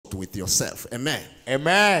salt with yourself. Amen.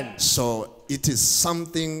 Amen. So it is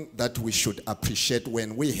something that we should appreciate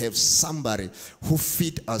when we have somebody who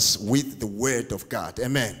feed us with the word of God.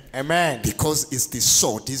 Amen. Amen. Because it's the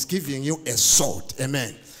salt. He's giving you a salt.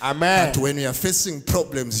 Amen. Amen. But when you are facing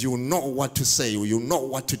problems, you know what to say. You know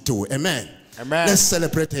what to do. Amen. Amen. Let's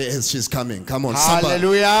celebrate her as she's coming. Come on,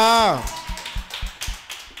 hallelujah.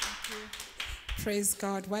 Praise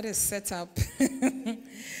God. What a setup.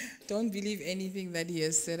 Don't believe anything that he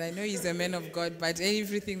has said. I know he's a man of God, but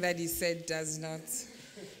everything that he said does not.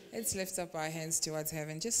 Let's lift up our hands towards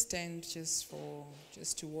heaven. Just stand just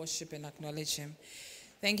to worship and acknowledge him.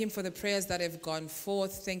 Thank him for the prayers that have gone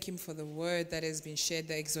forth. Thank him for the word that has been shared,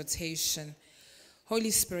 the exhortation.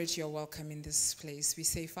 Holy Spirit, you're welcome in this place. We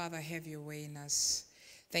say, Father, have your way in us.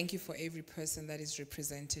 Thank you for every person that is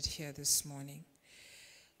represented here this morning.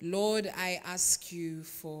 Lord, I ask you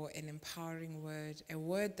for an empowering word, a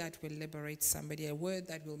word that will liberate somebody, a word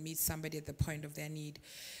that will meet somebody at the point of their need,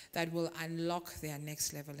 that will unlock their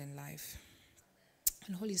next level in life.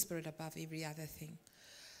 And Holy Spirit, above every other thing,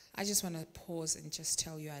 I just want to pause and just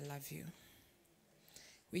tell you I love you.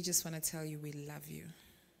 We just want to tell you we love you.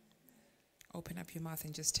 Open up your mouth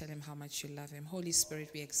and just tell him how much you love him. Holy Spirit,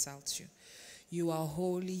 we exalt you. You are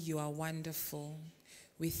holy, you are wonderful.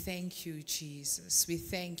 We thank you, Jesus. We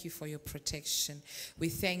thank you for your protection. We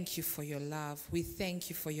thank you for your love. We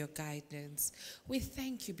thank you for your guidance. We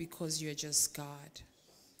thank you because you're just God.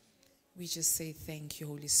 We just say thank you,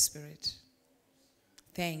 Holy Spirit.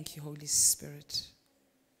 Thank you, Holy Spirit.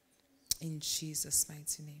 In Jesus'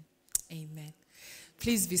 mighty name, amen.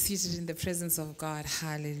 Please be seated in the presence of God.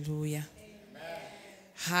 Hallelujah. Amen.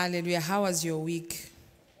 Hallelujah. How was your week?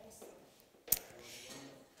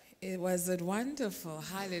 It was wonderful.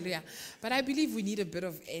 Hallelujah. But I believe we need a bit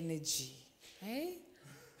of energy. Hey?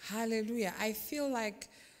 Hallelujah. I feel like,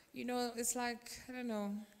 it's like, I don't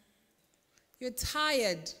know, you're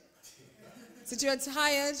tired. So you're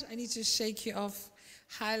tired, I need to shake you off.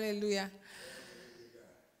 Hallelujah.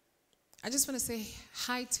 I just want to say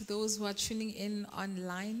hi to those who are tuning in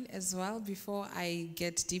online as well before I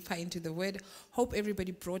get deeper into the word. Hope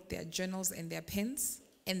everybody brought their journals and their pens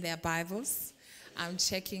and their Bibles. I'm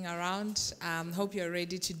checking around. Hope you're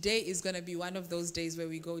ready. Today is going to be one of those days where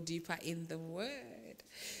we go deeper in the word.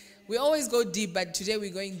 We always go deep, but today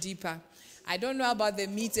we're going deeper. I don't know about the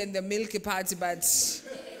meat and the milky part, but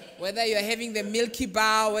whether you're having the milky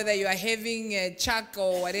bar, whether you are having a chuck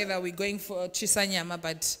or whatever, we're going for chisanyama,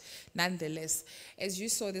 but nonetheless, as you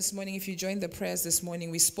saw this morning, if you joined the prayers this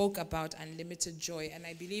morning, we spoke about unlimited joy, and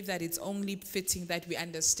I believe that it's only fitting that we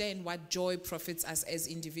understand what joy profits us as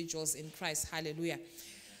individuals in Christ. Hallelujah.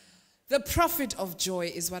 The profit of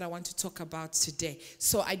joy is what I want to talk about today.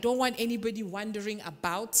 So I don't want anybody wondering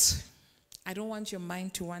about. I don't want your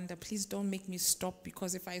mind to wander. Please don't make me stop,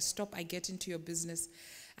 because if I stop, I get into your business.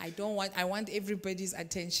 I want everybody's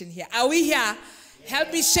attention here. Are we here?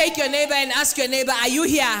 Help me shake your neighbor and ask your neighbor, are you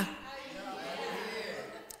here?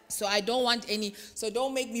 So I don't want any, so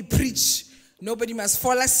don't make me preach. Nobody must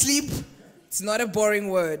fall asleep. It's not a boring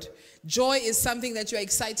word. Joy is something that you're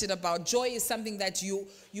excited about. Joy is something that you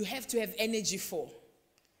have to have energy for.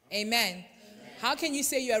 Amen. How can you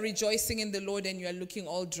say you are rejoicing in the Lord and you are looking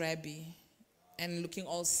all drabby and looking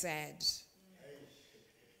all sad?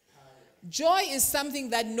 Joy is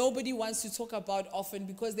something that nobody wants to talk about often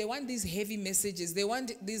because they want these heavy messages. They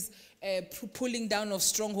want this pulling down of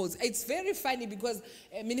strongholds. It's very funny because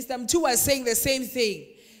Minister Mtu was saying the same thing.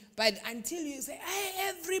 But until you say, hey,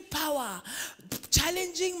 every power,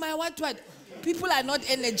 challenging my what, people are not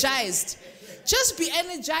energized. Just be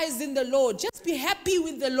energized in the Lord. Just be happy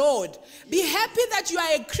with the Lord. Be happy that you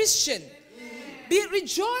are a Christian.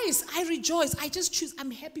 Rejoice. I rejoice. I just choose.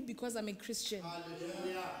 I'm happy because I'm a Christian.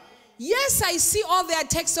 Hallelujah. Yes, I see all the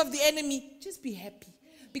attacks of the enemy. Just be happy.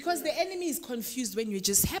 Because the enemy is confused when you're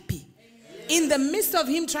just happy. Amen. In the midst of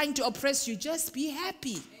him trying to oppress you, just be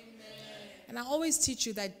happy. Amen. And I always teach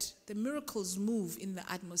you that the miracles move in the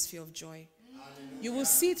atmosphere of joy. Hallelujah. You will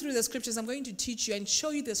see through the scriptures. I'm going to teach you and show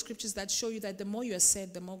you the scriptures that show you that the more you are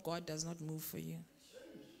sad, the more God does not move for you.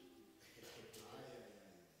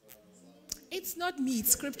 It's not me,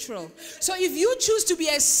 it's scriptural. So if you choose to be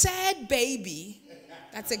a sad baby,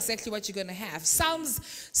 that's exactly what you're going to have. Psalms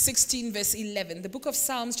 16 verse 11. The book of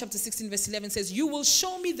Psalms chapter 16 verse 11 says, you will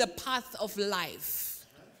show me the path of life.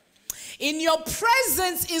 In your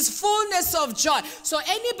presence is fullness of joy. So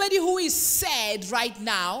anybody who is sad right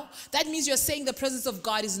now, that means you're saying the presence of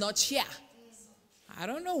God is not here. I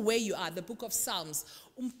don't know where you are. The book of Psalms,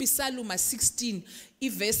 Psalm 16,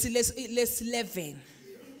 verse 11.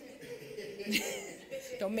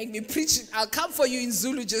 Don't make me preach. I'll come for you in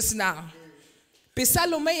Zulu just now.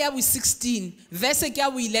 Psalm ya 16, verse ya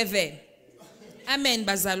 11. Amen,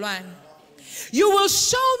 bazalwane. You will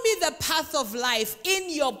show me the path of life. In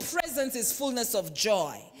your presence is fullness of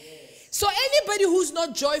joy. So anybody who's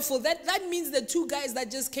not joyful, that means the two guys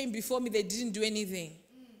that just came before me, they didn't do anything.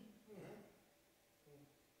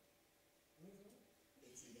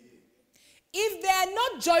 If they are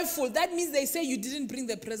not joyful, that means they say you didn't bring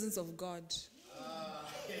the presence of God.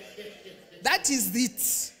 That is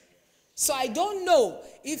it. So I don't know.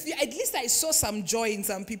 If you, at least I saw some joy in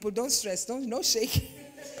some people. Don't stress. No shaking.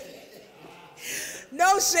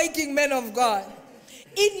 No shaking, men of God.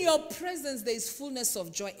 In your presence, there is fullness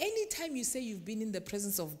of joy. Anytime you say you've been in the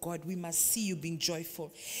presence of God, we must see you being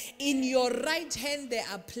joyful. In your right hand, there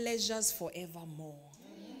are pleasures forevermore.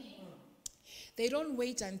 They don't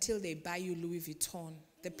wait until they buy you Louis Vuitton.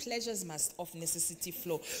 The pleasures must of necessity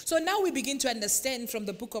flow. So now we begin to understand from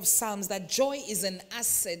the book of Psalms that joy is an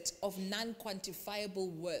asset of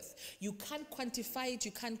non-quantifiable worth. You can't quantify it,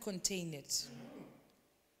 you can't contain it.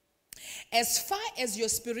 As far as your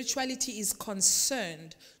spirituality is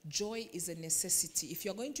concerned, joy is a necessity. If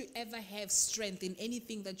you're going to ever have strength in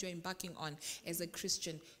anything that you're embarking on as a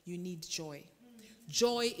Christian, you need joy.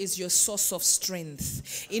 Joy is your source of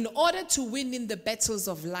strength. In order to win in the battles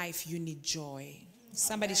of life, you need joy.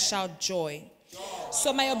 Somebody shout joy.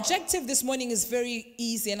 So my objective this morning is very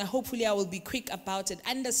easy, and hopefully I will be quick about it.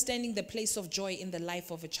 Understanding the place of joy in the life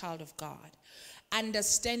of a child of God.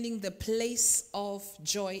 Understanding the place of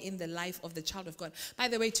joy in the life of the child of God. By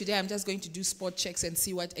the way, today I'm just going to do spot checks and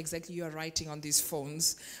see what exactly you are writing on these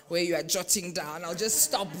phones, where you are jotting down. I'll just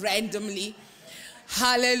stop randomly.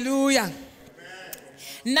 Hallelujah.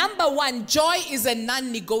 Amen. Number one, joy is a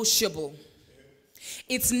non-negotiable.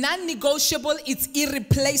 It's non-negotiable, it's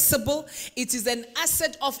irreplaceable, it is an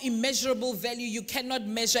asset of immeasurable value. You cannot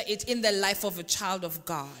measure it in the life of a child of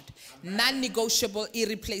God. Non-negotiable,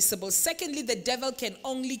 irreplaceable. Secondly, the devil can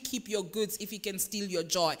only keep your goods if he can steal your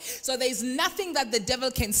joy. So there is nothing that the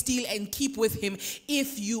devil can steal and keep with him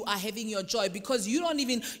if you are having your joy, because you don't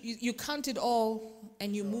even, you count it all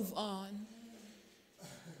and you move on.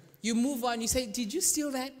 You move on, you say, did you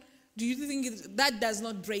steal that? Do you think that does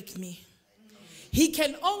not break me? He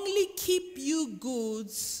can only keep you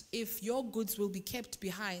goods if your goods will be kept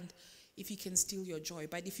behind, if he can steal your joy.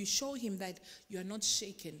 But if you show him that you are not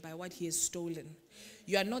shaken by what he has stolen,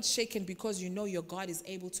 you are not shaken because you know your God is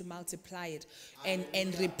able to multiply it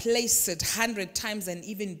and replace it 100 times and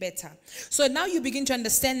even better. So now you begin to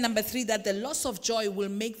understand, number three, that the loss of joy will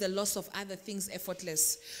make the loss of other things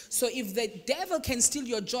effortless. So if the devil can steal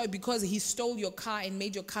your joy because he stole your car and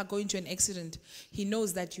made your car go into an accident, he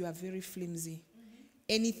knows that you are very flimsy.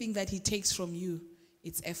 Anything that he takes from you,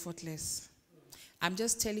 it's effortless. I'm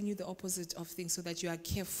just telling you the opposite of things so that you are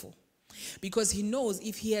careful. Because he knows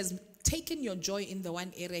if he has taken your joy in the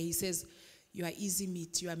one area, he says, you are easy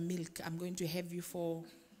meat, you are milk. I'm going to have you for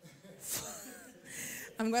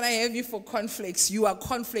I'm going to have you for cornflakes. You are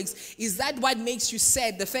cornflakes. Is that what makes you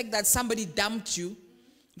sad? The fact that somebody dumped you,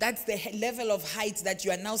 that's the level of height that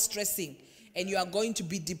you are now stressing. And you are going to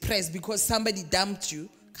be depressed because somebody dumped you.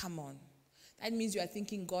 Come on. That means you are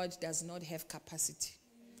thinking God does not have capacity.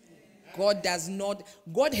 God does not.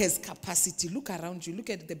 God has capacity. Look around you.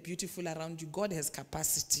 Look at the beautiful around you. God has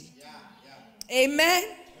capacity. Amen?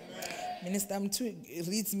 Minister Mtu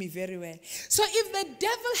reads me very well. So if the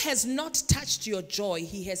devil has not touched your joy,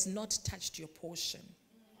 he has not touched your portion.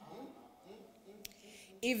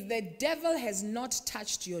 If the devil has not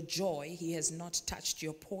touched your joy, he has not touched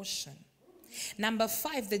your portion. Number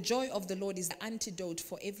 5, the joy of the Lord is the antidote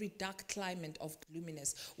for every dark climate of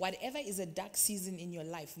gloominess. Whatever is a dark season in your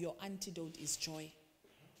life, your antidote is joy.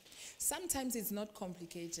 Sometimes it's not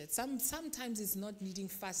complicated. Sometimes it's not needing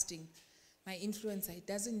fasting. My influencer, it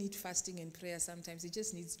doesn't need fasting and prayer sometimes. It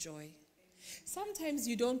just needs joy. Sometimes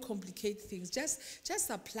you don't complicate things. Just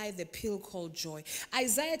apply the pill called joy.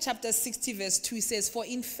 Isaiah chapter 60 verse 2 says, for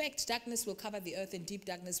in fact darkness will cover the earth and deep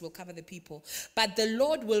darkness will cover the people. But the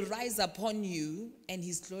Lord will rise upon you and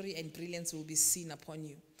his glory and brilliance will be seen upon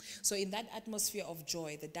you. So in that atmosphere of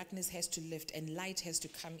joy, the darkness has to lift and light has to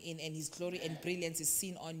come in and his glory and brilliance is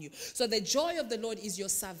seen on you. So the joy of the Lord is your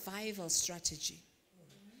survival strategy.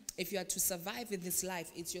 If you are to survive in this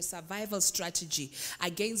life, it's your survival strategy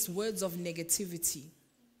against words of negativity.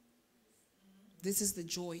 This is the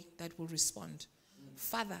joy that will respond.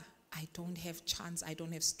 Father, I don't have chance, I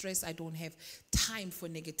don't have stress, I don't have time for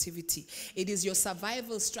negativity. It is your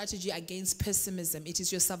survival strategy against pessimism. It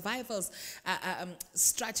is your survival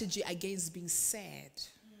strategy against being sad.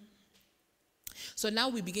 So now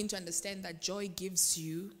we begin to understand that joy gives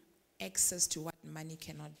you access to what money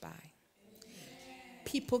cannot buy.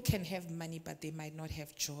 People can have money, but they might not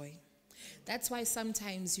have joy. That's why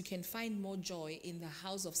sometimes you can find more joy in the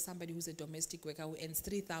house of somebody who's a domestic worker who earns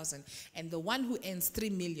 3,000 and the one who earns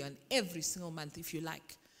 3 million every single month, if you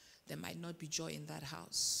like. There might not be joy in that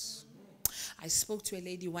house. I spoke to a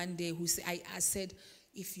lady one day who said, I said,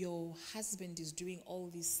 if your husband is doing all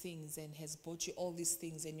these things and has bought you all these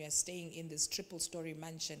things and you are staying in this triple-story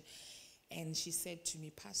mansion, and she said to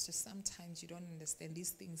me, Pastor, sometimes you don't understand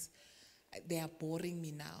these things. They are boring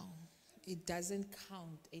me now. It doesn't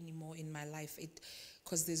count anymore in my life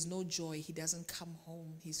because there's no joy. He doesn't come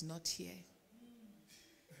home. He's not here.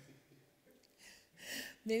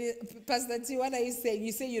 Pastor T, what are you saying?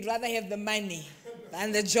 You say you'd rather have the money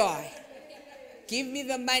than the joy. Give me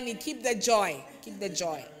the money. Keep the joy. Keep the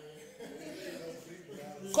joy.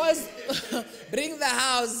 Because bring the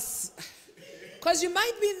house. Because you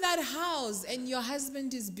might be in that house and your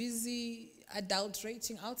husband is busy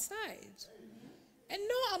adulterating outside. And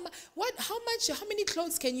no, how many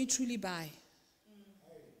clothes can you truly buy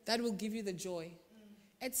that will give you the joy?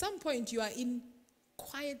 At some point, you are in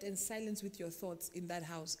quiet and silence with your thoughts in that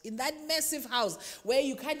house, in that massive house where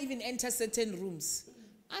you can't even enter certain rooms.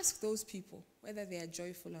 Ask those people whether they are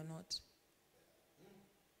joyful or not.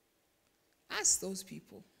 Ask those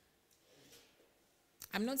people.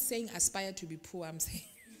 I'm not saying aspire to be poor, I'm saying.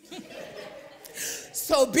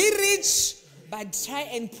 So be rich, but try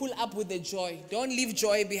and pull up with the joy. Don't leave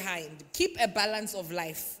joy behind. Keep a balance of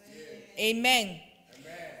life. Amen.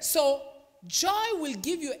 So joy will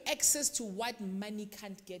give you access to what money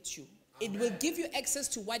can't get you. It will give you access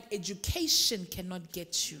to what education cannot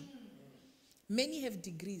get you. Many have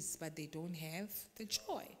degrees, but they don't have the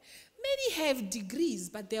joy. Many have degrees,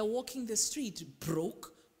 but they're walking the street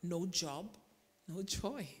broke, no job, no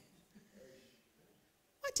joy.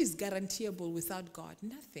 What is guaranteeable without God?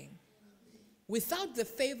 Nothing. Without the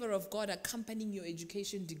favor of God accompanying your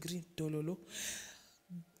education degree, dololo,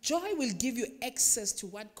 joy will give you access to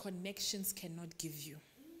what connections cannot give you.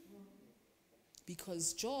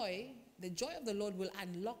 Because joy, the joy of the Lord will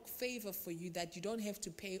unlock favor for you that you don't have to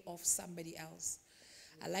pay off somebody else.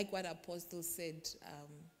 I like what Apostle said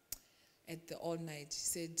at the all night. He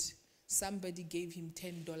said somebody gave him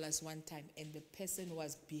 $10 one time and the person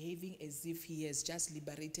was behaving as if he has just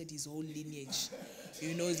liberated his whole lineage.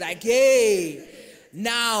 You know, it's like, hey,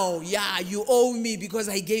 now, yeah, you owe me because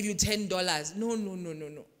I gave you $10. No.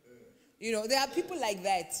 You know, there are people like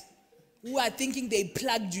that who are thinking they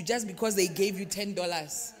plugged you just because they gave you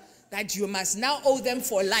 $10. That you must now owe them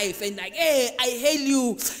for life. And like, hey, I hail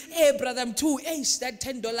you. Hey, brother, I'm too. Hey, that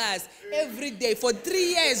 $10 every day. For 3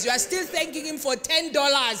 years, you are still thanking him for $10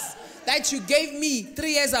 that you gave me 3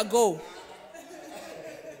 years ago.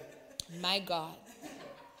 My God.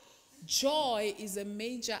 Joy is a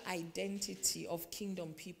major identity of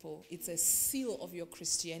kingdom people. It's a seal of your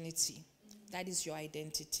Christianity. That is your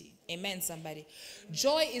identity. Amen, somebody.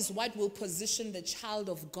 Joy is what will position the child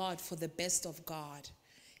of God for the best of God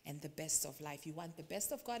and the best of life. You want the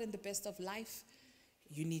best of God and the best of life?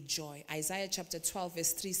 You need joy. Isaiah chapter 12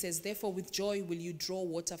 verse 3 says, therefore with joy will you draw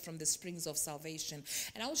water from the springs of salvation.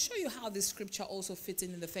 And I'll show you how this scripture also fits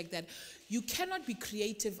in the fact that you cannot be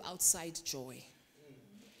creative outside joy.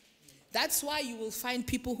 That's why you will find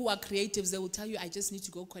people who are creatives, they will tell you, I just need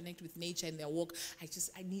to go connect with nature in their walk.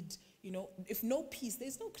 I need, you know, if no peace,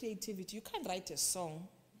 there's no creativity. You can't write a song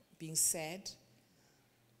being sad.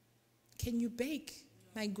 Can you bake?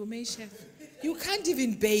 My gourmet chef. You can't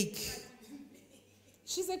even bake.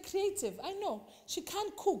 She's a creative, I know. She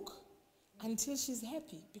can't cook until she's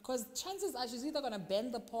happy because chances are she's either going to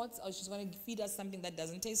bend the pots or she's going to feed us something that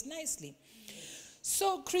doesn't taste nicely.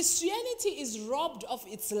 So Christianity is robbed of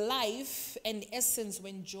its life and essence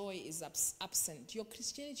when joy is absent. Your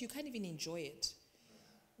Christianity, you can't even enjoy it.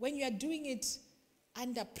 When you are doing it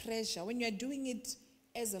under pressure, when you are doing it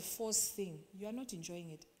as a forced thing, you are not enjoying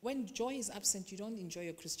it. When joy is absent, you don't enjoy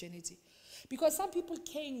your Christianity. Because some people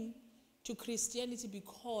came to Christianity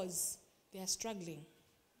because they are struggling.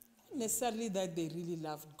 Not necessarily that they really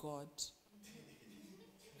loved God.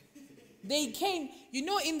 They came, you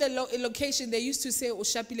know, in the location, they used to say,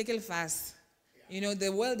 Ushapilekele fast. You know,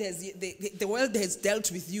 the world has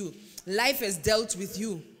dealt with you. Life has dealt with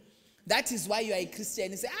you. That is why you are a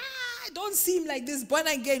Christian. You say, don't seem like this, born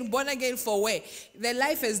again for where? The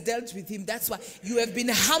life has dealt with him. That's why you have been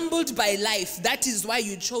humbled by life. That is why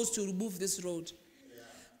you chose to remove this road. Yeah.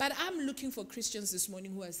 But I'm looking for Christians this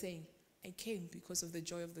morning who are saying, I came because of the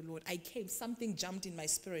joy of the Lord. I came. Something jumped in my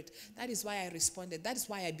spirit. That is why I responded. That is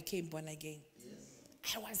why I became born again.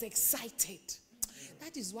 Yes. I was excited.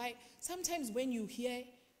 That is why sometimes when you hear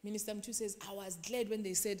Minister Mtu says, I was glad when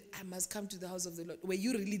they said, I must come to the house of the Lord. Were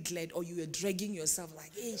you really glad, or you were dragging yourself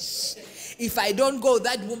like, ish, if I don't go,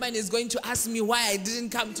 that woman is going to ask me why I didn't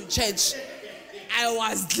come to church. I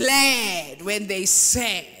was glad when they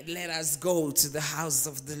said, let us go to the house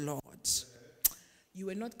of the Lord. You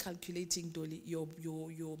were not calculating, Dolly, your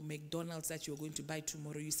McDonald's that you're going to buy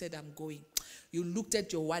tomorrow. You said, I'm going. You looked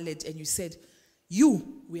at your wallet and you said,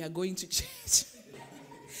 we are going to church.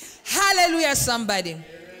 Hallelujah, somebody.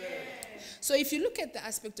 So if you look at the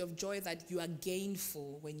aspect of joy, that you are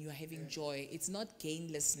gainful when you are having joy, it's not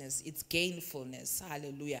gainlessness, it's gainfulness.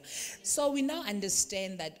 Hallelujah. So we now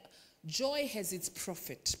understand that joy has its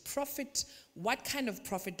profit. Profit, what kind of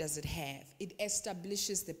profit does it have? It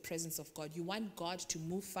establishes the presence of God. You want God to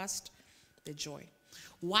move fast? The joy.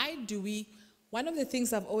 Why do we... One of the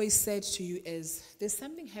things I've always said to you is, there's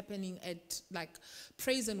something happening at like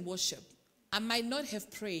praise and worship. I might not have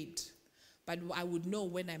prayed, but I would know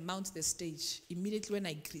when I mount the stage, immediately when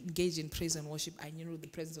I engage in praise and worship, I knew the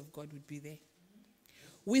presence of God would be there.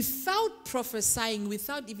 Without prophesying,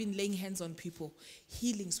 without even laying hands on people,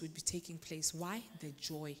 healings would be taking place. Why? The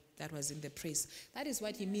joy that was in the praise. That is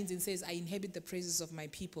what he means and says, I inhabit the praises of my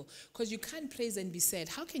people. Because you can't praise and be sad.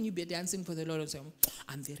 How can you be dancing for the Lord and say,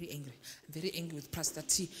 I'm very angry. I'm very angry with Pastor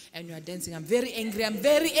T. And you are dancing, I'm very angry. I'm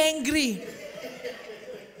very angry.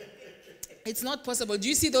 It's not possible. Do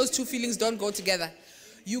you see those two feelings don't go together?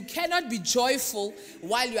 You cannot be joyful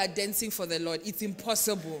while you are dancing for the Lord. It's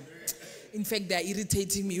impossible. In fact, they're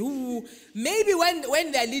irritating me. Ooh. Maybe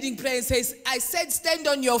when they're leading prayer and says, I said stand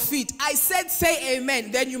on your feet. I said say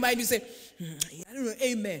amen. Then you might say, I don't know,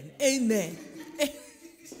 amen, amen.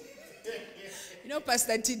 You know,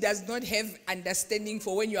 Pastor T does not have understanding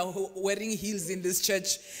for when you are wearing heels in this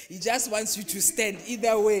church. He just wants you to stand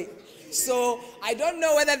either way. So I don't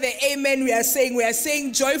know whether the amen we are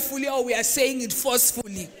saying joyfully or we are saying it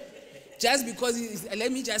forcefully. Just because,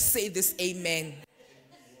 let me just say this amen.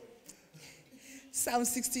 Psalm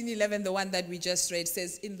 16:11, the one that we just read,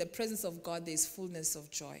 says, in the presence of God there is fullness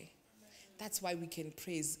of joy. That's why we can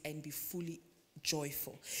praise and be fully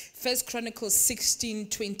joyful. 1 Chronicles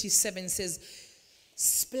 16:27 says,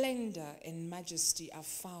 splendor and majesty are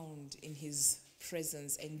found in his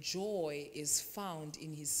presence, and joy is found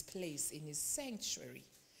in his place, in his sanctuary.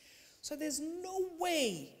 So there's no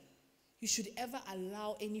way you should ever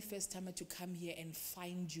allow any first-timer to come here and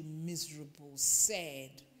find you miserable, sad,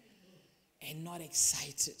 and not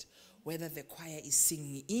excited. Whether the choir is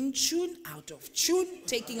singing in tune, out of tune,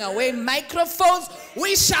 taking away microphones,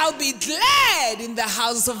 we shall be glad in the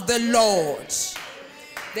house of the Lord.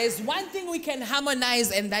 There's one thing we can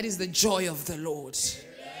harmonize, and that is the joy of the Lord.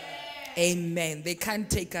 Amen. They can't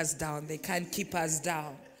take us down. They can't keep us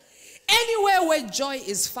down. Anywhere where joy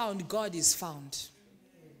is found, God is found.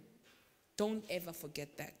 Don't ever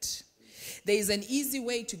forget that. There is an easy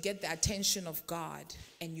way to get the attention of God,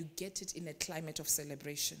 and you get it in a climate of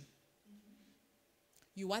celebration.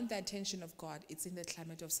 You want the attention of God, it's in the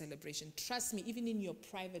climate of celebration. Trust me, even in your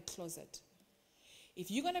private closet.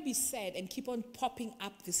 If you're going to be sad and keep on popping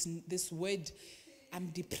up this word, I'm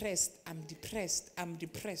depressed, I'm depressed, I'm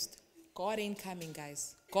depressed. God ain't coming,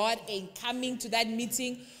 guys. God ain't coming to that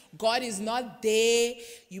meeting. God is not there.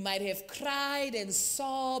 You might have cried and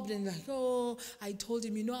sobbed and like, oh, I told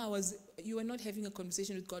him, you were not having a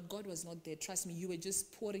conversation with God. God was not there. Trust me, you were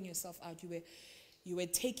just pouring yourself out. You were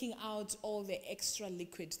taking out all the extra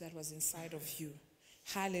liquid that was inside of you.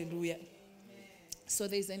 Hallelujah. Amen. So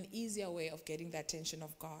there's an easier way of getting the attention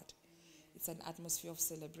of God. It's an atmosphere of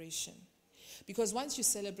celebration. Because once you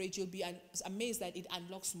celebrate, you'll be amazed that it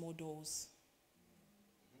unlocks more doors.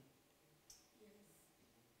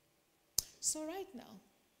 So right now,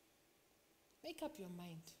 make up your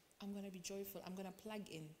mind. I'm going to be joyful. I'm going to plug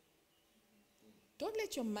in. Don't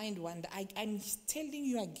let your mind wander. I'm telling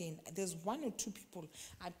you again, there's one or two people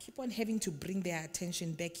I keep on having to bring their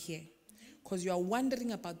attention back here. Because you are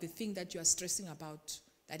wondering about the thing that you are stressing about,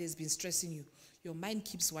 that has been stressing you. Your mind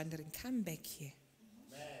keeps wandering. Come back here.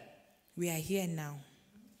 We are here now.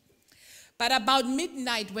 But about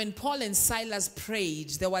midnight, when Paul and Silas prayed,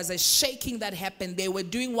 there was a shaking that happened. They were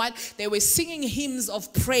doing what? They were singing hymns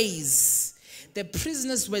of praise. The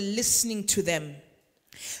prisoners were listening to them.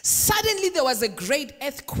 Suddenly, there was a great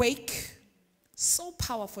earthquake. So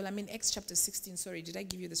powerful. I'm in Acts chapter 16. Sorry, did I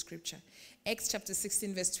give you the scripture? Acts chapter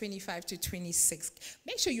 16, verse 25 to 26.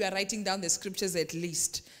 Make sure you are writing down the scriptures at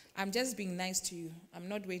least. I'm just being nice to you. I'm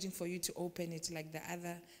not waiting for you to open it like the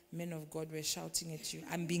other men of God were shouting at you.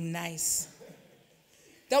 I'm being nice.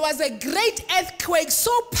 There was a great earthquake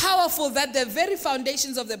so powerful that the very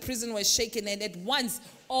foundations of the prison were shaken, and at once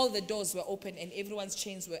all the doors were open and everyone's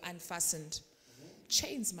chains were unfastened.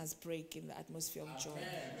 Chains must break in the atmosphere of joy.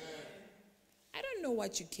 I don't know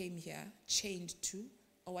what you came here chained to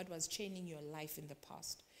or what was chaining your life in the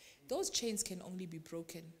past. Those chains can only be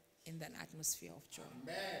broken in an atmosphere of joy.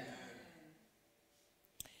 Amen.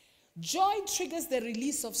 Joy triggers the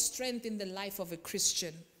release of strength in the life of a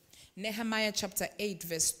Christian. Nehemiah chapter 8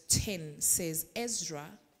 verse 10 says, Ezra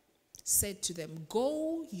said to them,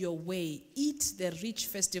 go your way, eat the rich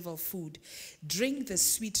festival food, drink the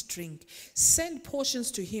sweet drink, send portions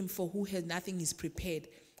to him for who has nothing is prepared.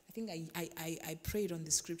 I think I prayed on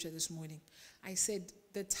the scripture this morning. I said,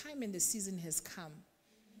 the time and the season has come.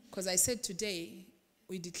 Because I said today,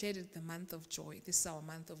 we declared it the month of joy. This is our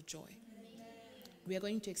month of joy. Amen. We are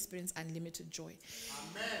going to experience unlimited joy.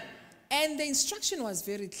 Amen. And the instruction was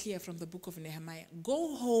very clear from the book of Nehemiah.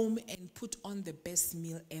 Go home and put on the best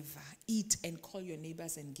meal ever. Eat and call your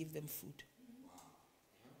neighbors and give them food.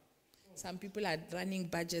 Some people are running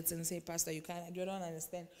budgets and say, Pastor, you don't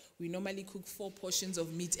understand. We normally cook 4 portions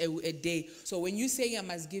of meat a day. So when you say I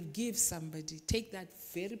must give somebody, take that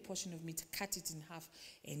very portion of meat, cut it in half,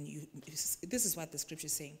 and this is what the scripture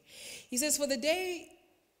is saying. He says, for the day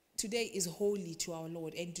today is holy to our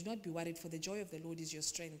Lord, and do not be worried, for the joy of the Lord is your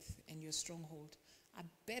strength and your stronghold. I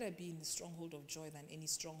better be in the stronghold of joy than any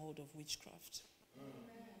stronghold of witchcraft.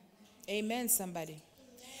 Amen, somebody.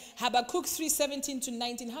 Habakkuk 3:17 to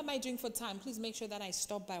 19. How am I doing for time? Please make sure that I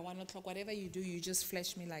stop by 1 o'clock. Whatever you do, you just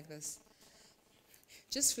flash me like this.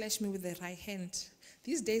 Just flash me with the right hand.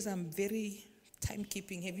 These days I'm very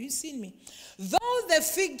timekeeping. Have you seen me? Though the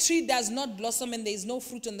fig tree does not blossom and there is no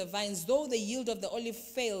fruit on the vines, though the yield of the olive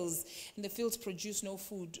fails and the fields produce no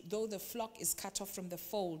food, though the flock is cut off from the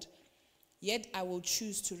fold, yet I will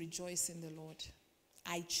choose to rejoice in the Lord.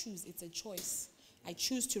 I choose. It's a choice. I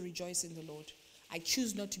choose to rejoice in the Lord. I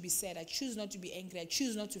choose not to be sad. I choose not to be angry. I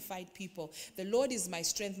choose not to fight people. The Lord is my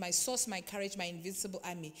strength, my source, my courage, my invincible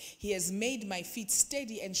army. He has made my feet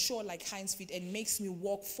steady and sure like hinds feet and makes me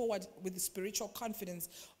walk forward with spiritual confidence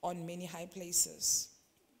on many high places.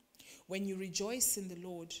 When you rejoice in the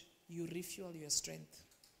Lord, you refuel your strength.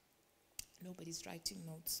 Nobody's writing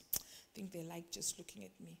notes. I think they like just looking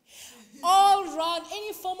at me. All around,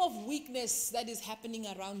 any form of weakness that is happening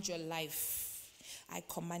around your life, I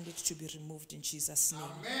command it to be removed in Jesus' name.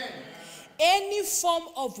 Amen. Any form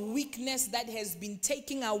of weakness that has been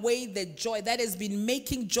taking away the joy, that has been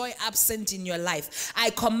making joy absent in your life, I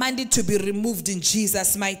command it to be removed in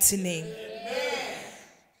Jesus' mighty name. Amen.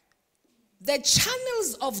 The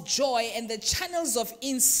channels of joy and the channels of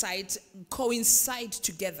insight coincide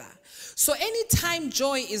together. So anytime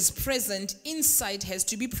joy is present, insight has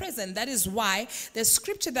to be present. That is why the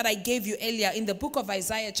scripture that I gave you earlier in the book of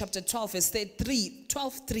Isaiah chapter 12 verse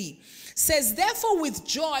 12:3 says, therefore with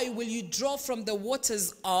joy will you draw from the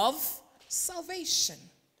waters of salvation.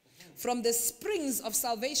 From the springs of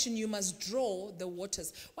salvation you must draw the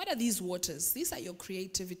waters. What are these waters? These are your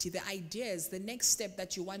creativity, the ideas, the next step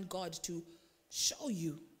that you want God to show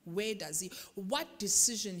you. Where does he, what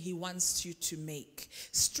decision he wants you to make.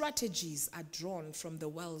 Strategies are drawn from the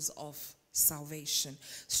wells of salvation.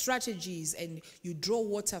 Strategies, and you draw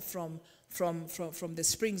water from the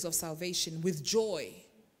springs of salvation with joy.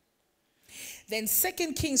 Then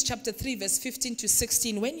 2 Kings chapter 3 verse 15 to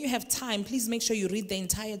 16. When you have time, please make sure you read the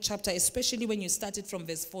entire chapter, especially when you started from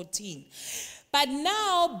verse 14. But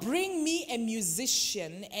now bring me a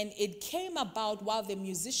musician. And it came about while the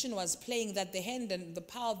musician was playing that the hand and the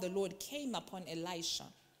power of the Lord came upon Elisha.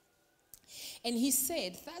 And he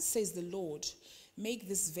said, thus says the Lord, make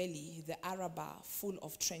this valley, the Arabah, full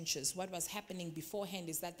of trenches. What was happening beforehand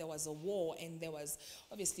is that there was a war and there was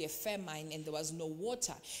obviously a famine and there was no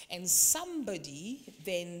water. And somebody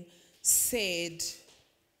then said,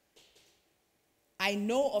 I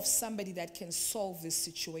know of somebody that can solve this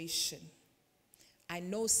situation. I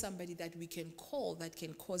know somebody that we can call that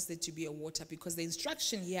can cause there to be a water, because the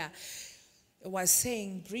instruction here was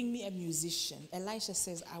saying, bring me a musician. Elisha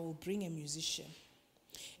says, I will bring a musician.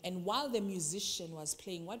 And while the musician was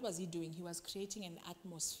playing, what was he doing? He was creating an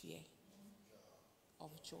atmosphere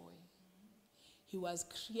of joy. He was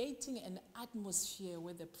creating an atmosphere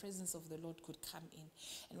where the presence of the Lord could come in.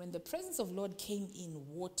 And when the presence of the Lord came in,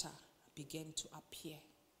 water began to appear.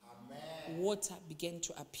 Amen. Water began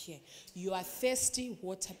to appear. You are thirsty,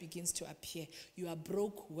 water begins to appear. You are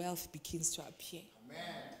broke, wealth begins to appear. Amen.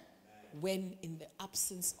 When in the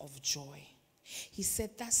absence of joy. He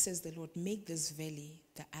said, thus says the Lord, make this valley,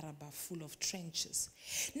 the Arabah, full of trenches.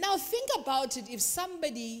 Now think about it. If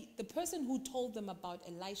somebody, the person who told them about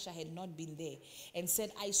Elisha had not been there and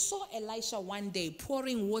said, I saw Elisha one day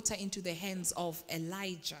pouring water into the hands of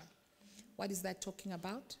Elijah. What is that talking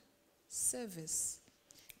about? Service.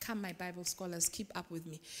 Come, my Bible scholars, keep up with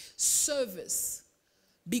me. Service.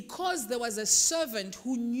 Because there was a servant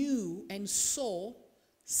who knew and saw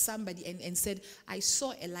somebody and said, I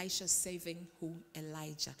saw Elisha saving who?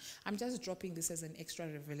 Elijah. I'm just dropping this as an extra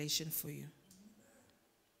revelation for you.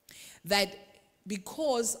 That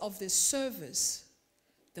because of the service,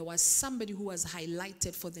 there was somebody who was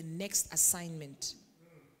highlighted for the next assignment.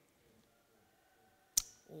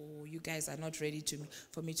 Oh, you guys are not ready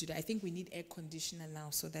for me today. I think we need air conditioner now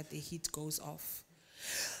so that the heat goes off.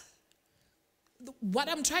 What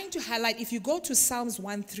I'm trying to highlight, if you go to Psalms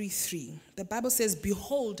 133, the Bible says,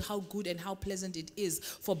 behold how good and how pleasant it is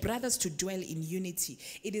for brothers to dwell in unity.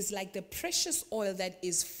 It is like the precious oil that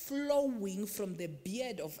is flowing from the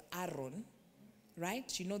beard of Aaron,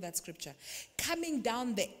 right? You know that scripture. Coming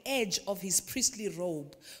down the edge of his priestly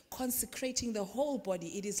robe, consecrating the whole body.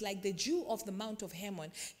 It is like the dew of the Mount of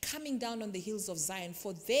Hermon coming down on the hills of Zion.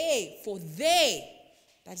 For they,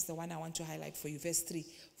 that's the one I want to highlight for you. Verse 3,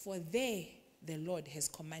 for they, the Lord has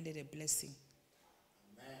commanded a blessing.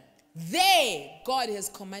 Amen. God has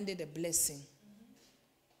commanded a blessing.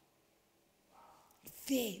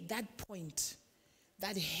 That point,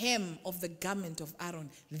 that hem of the garment of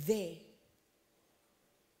Aaron,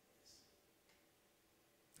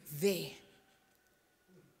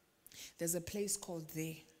 there's a place called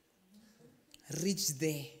there. Reach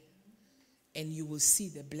there, and you will see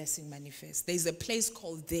the blessing manifest. There's a place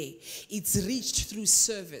called there. It's reached through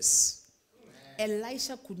service.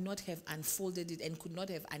 Elisha could not have unfolded it and could not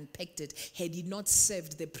have unpacked it had he not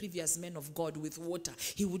served the previous men of God with water.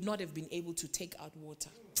 He would not have been able to take out water.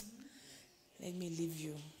 Let me leave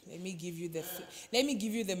you. Let me give you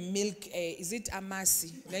the milk. Is it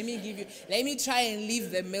Amasi? Let me try and leave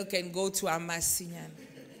the milk and go to Amasi.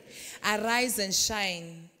 Arise and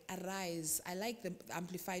shine. Arise. I like the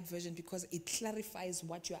amplified version because it clarifies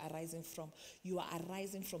what you are arising from. You are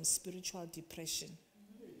arising from spiritual depression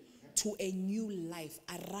to a new life.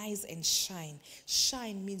 Arise and shine.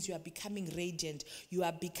 Shine means you are becoming radiant. You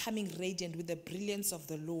are becoming radiant with the brilliance of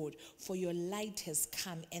the Lord. For your light has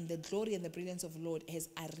come, and the glory and the brilliance of the Lord has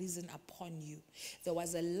arisen upon you. There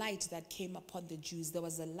was a light that came upon the Jews. There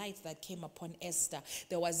was a light that came upon Esther.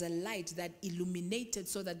 There was a light that illuminated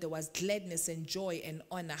so that there was gladness and joy and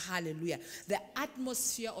honor. Hallelujah. The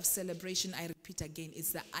atmosphere of celebration, I repeat again,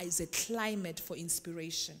 is a climate for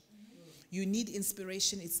inspiration. You need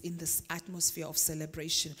inspiration, it's in this atmosphere of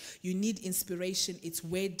celebration. You need inspiration, it's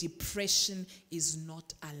where depression is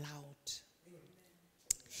not allowed.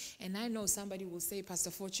 And I know somebody will say,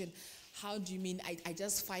 Pastor Fortune, how do you mean I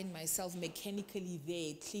just find myself mechanically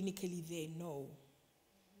there, clinically there? No.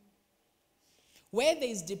 Where there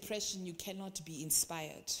is depression, you cannot be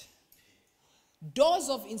inspired. Doors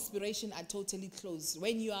of inspiration are totally closed.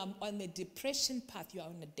 When you are on the depression path, you are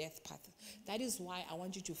on the death path. That is why I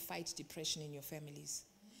want you to fight depression in your families.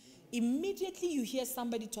 Immediately you hear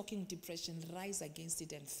somebody talking depression, rise against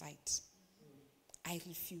it and fight. I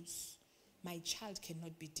refuse. My child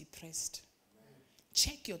cannot be depressed.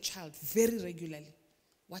 Check your child very regularly.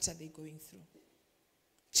 What are they going through?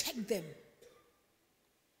 Check them.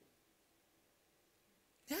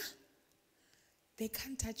 Yeah? They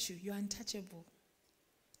can't touch you. You're untouchable.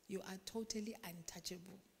 You are totally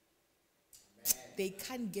untouchable. Amen. They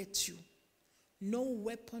can't get you. No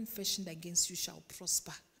weapon fashioned against you shall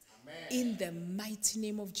prosper. Amen. In the mighty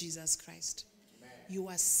name of Jesus Christ. Amen. You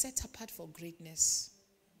are set apart for greatness.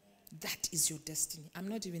 Amen. That is your destiny. I'm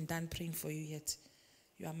not even done praying for you yet.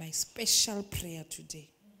 You are my special prayer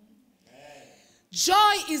today. Amen.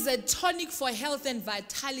 Joy is a tonic for health and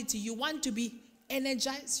vitality. You want to be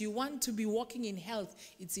energized, you want to be walking in health,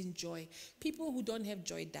 it's in joy. People who don't have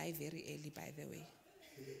joy die very early, by the way.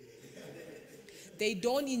 They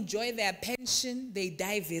don't enjoy their pension, they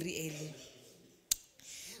die very early.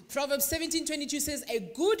 Proverbs 17:22 says, a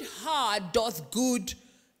good heart doth good,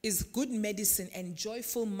 is good medicine, and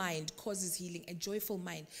joyful mind causes healing. A joyful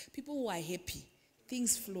mind. People who are happy,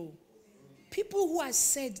 things flow. People who are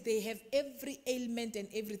sad, they have every ailment and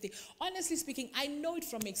everything. Honestly speaking, I know it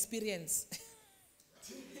from experience.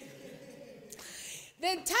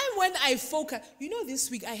 The time when I focus, this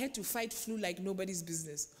week I had to fight flu like nobody's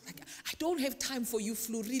business. Like, I don't have time for you,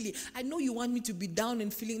 flu, really. I know you want me to be down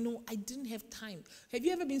and feeling, no, I didn't have time. Have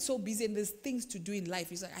you ever been so busy and there's things to do in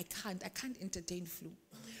life? It's like, I can't entertain flu.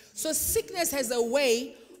 So sickness has a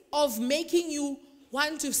way of making you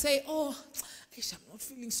want to say, oh, I'm not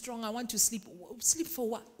feeling strong, I want to sleep. Sleep for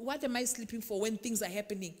what? What am I sleeping for when things are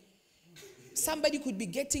happening? Somebody could be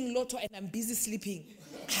getting lotto and I'm busy sleeping.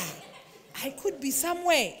 I could be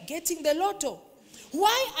somewhere getting the lotto.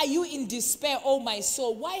 Why are you in despair, oh my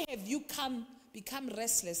soul? Why have you become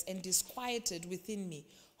restless and disquieted within me?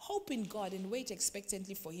 Hope in God and wait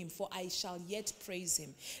expectantly for him, for I shall yet praise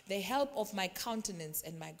him, the help of my countenance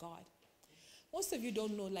and my God. Most of you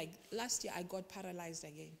don't know, like last year I got paralyzed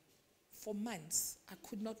again. For months, I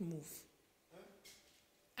could not move.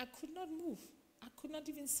 I could not move. I could not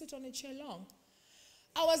even sit on a chair long.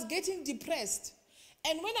 I was getting depressed.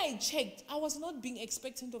 And when I checked, I was not being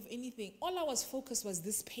expectant of anything. All I was focused was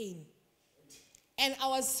this pain. And I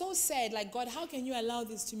was so sad, like, God, how can you allow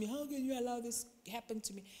this to me? How can you allow this to happen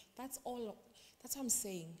to me? That's all. That's what I'm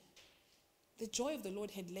saying. The joy of the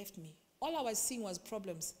Lord had left me. All I was seeing was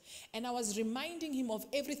problems. And I was reminding him of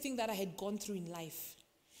everything that I had gone through in life.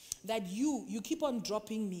 That you keep on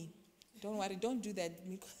dropping me. Don't worry, don't do that.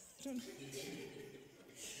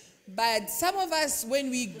 But some of us,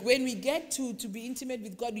 when we get to be intimate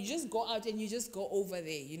with God, we just go out and you just go over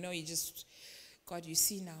there. You know, you just, God, you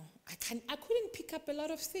see now, I couldn't pick up a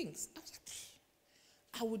lot of things. I was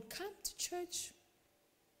like, I would come to church,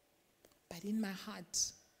 but in my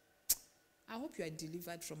heart, I hope you are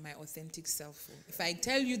delivered from my authentic self. If I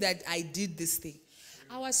tell you that I did this thing,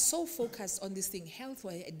 I was so focused on this thing. Health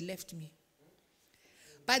had left me.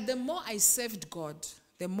 But the more I served God,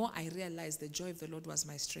 the more I realized the joy of the Lord was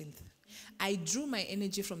my strength. I drew my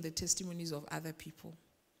energy from the testimonies of other people.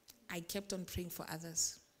 I kept on praying for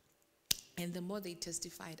others. And the more they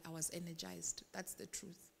testified, I was energized. That's the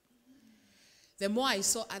truth. The more I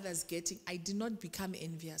saw others getting, I did not become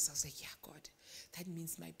envious. I was like, yeah, God, that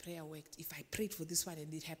means my prayer worked. If I prayed for this one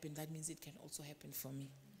and it happened, that means it can also happen for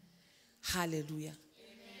me. Hallelujah.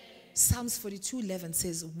 Psalms 42:11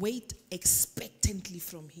 says, wait expectantly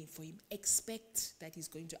from him. For him, expect that he's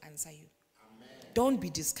going to answer you. Amen. Don't be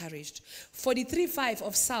discouraged. 43:5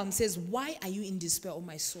 of Psalm says, why are you in despair, O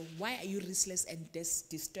my soul? Why are you restless and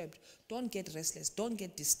disturbed? Don't get restless. Don't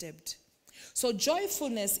get disturbed. So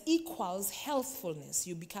joyfulness equals healthfulness.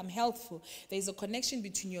 You become healthful. There is a connection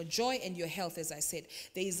between your joy and your health, as I said.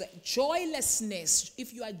 There is a joylessness.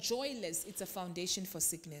 If you are joyless, it's a foundation for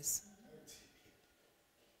sickness.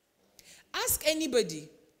 Ask anybody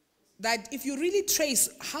that if you really trace,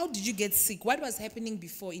 how did you get sick? What was happening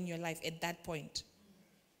before in your life at that point?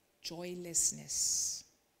 Joylessness.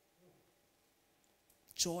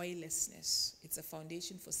 Joylessness. It's a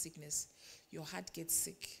foundation for sickness. Your heart gets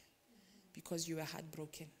sick because you were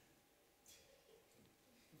heartbroken.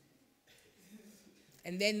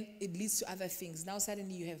 And then it leads to other things. Now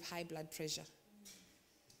suddenly you have high blood pressure.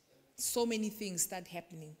 So many things start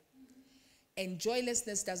happening. And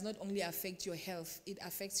joylessness does not only affect your health, it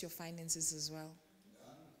affects your finances as well.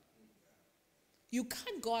 You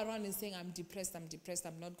can't go around and saying, I'm depressed,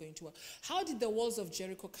 I'm not going to work. How did the walls of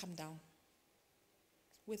Jericho come down?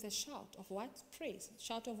 With a shout of what? Praise.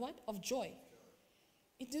 Shout of what? Of joy.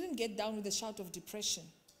 It didn't get down with a shout of depression.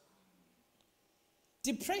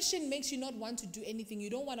 Depression makes you not want to do anything. You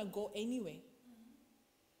don't want to go anywhere.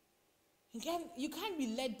 You can't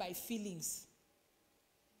be led by feelings.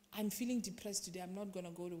 I'm feeling depressed today. I'm not going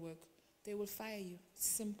to go to work. They will fire you.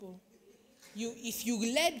 Simple. If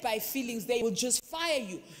you led by feelings, they will just fire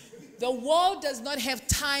you. The world does not have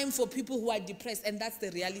time for people who are depressed, and that's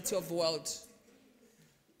the reality of the world.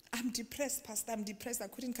 I'm depressed, Pastor. I'm depressed. I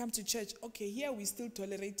couldn't come to church. Okay, here we're still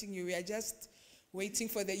tolerating you. We are just waiting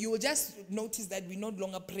for that. You will just notice that we're no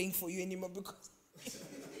longer praying for you anymore because...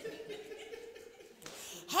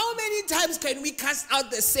 How many times can we cast out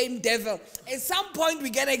the same devil? At some point we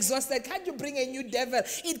get exhausted. Can't you bring a new devil?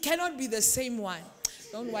 It cannot be the same one.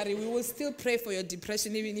 Don't worry, we will still pray for your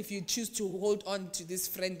depression even if you choose to hold on to this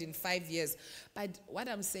friend in 5 years. But what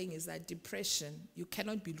I'm saying is that depression, you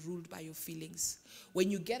cannot be ruled by your feelings. When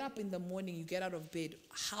you get up in the morning, you get out of bed,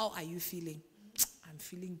 how are you feeling? I'm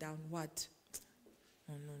feeling down. What?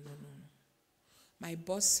 No. My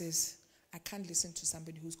boss says, I can't listen to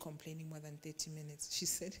somebody who's complaining more than 30 minutes. She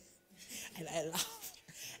said, and I laughed.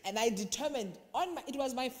 And I determined, it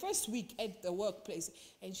was my first week at the workplace.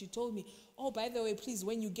 And she told me, oh, by the way, please,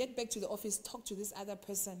 when you get back to the office, talk to this other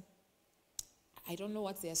person. I don't know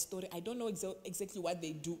what's their story. I don't know exactly what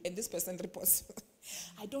they do. And this person reports.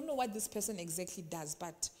 I don't know what this person exactly does.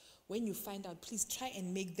 But when you find out, please try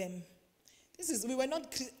and make them.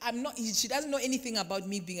 She doesn't know anything about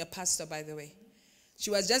me being a pastor, by the way. She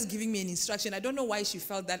was just giving me an instruction. I don't know why she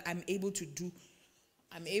felt that I'm able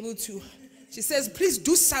to. She says, please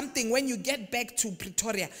do something when you get back to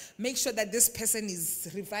Pretoria. Make sure that this person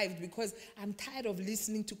is revived because I'm tired of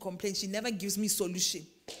listening to complaints. She never gives me solution.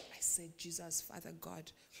 I said, Jesus, Father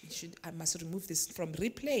God, I must remove this from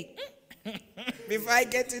replay before I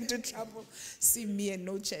get into trouble. See me and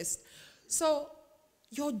no chest. So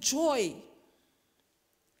your joy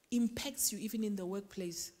impacts you even in the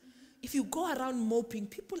workplace. If you go around moping,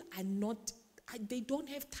 people are they don't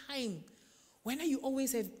have time. When you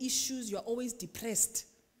always have issues, you're always depressed.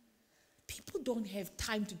 People don't have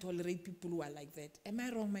time to tolerate people who are like that. Am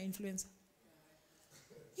I wrong, my influencer?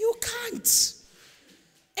 You can't.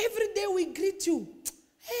 Every day we greet you.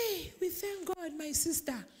 Hey, we thank God, my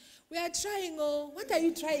sister. We are trying. Oh, what are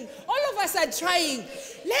you trying? All of us are trying.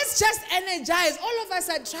 Let's just energize. All of us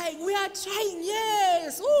are trying. We are trying.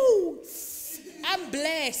 Yes. Ooh, I'm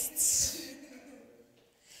blessed.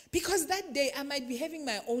 Because that day I might be having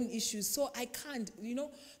my own issues, so I can't.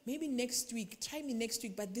 Maybe next week. Try me next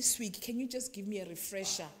week, but this week, can you just give me a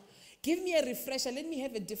refresher? Give me a refresher. Let me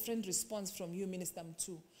have a different response from you, Minister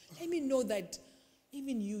Mtu. Let me know that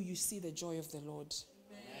even you see the joy of the Lord.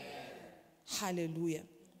 Amen. Hallelujah.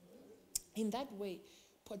 In that way,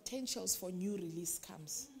 potentials for new release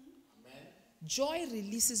comes. Amen. Joy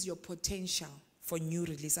releases your potential for new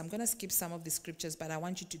release. I'm going to skip some of the scriptures, but I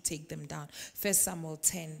want you to take them down. 1 Samuel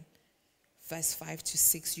 10, verse 5 to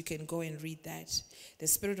 6. You can go and read that. The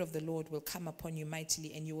Spirit of the Lord will come upon you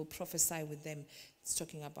mightily, and you will prophesy with them. It's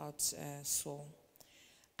talking about Saul.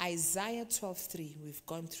 Isaiah 12:3. We've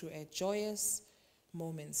gone through a joyous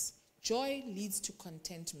moments. Joy leads to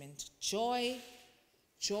contentment. Joy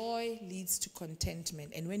leads to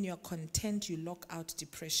contentment. And when you're content, you lock out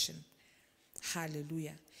depression.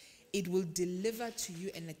 Hallelujah. It will deliver to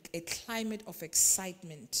you a climate of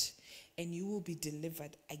excitement, and you will be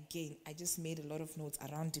delivered. Again, I just made a lot of notes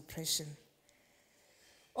around depression.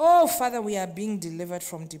 Oh, Father, we are being delivered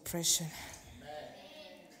from depression.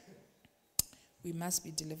 We must be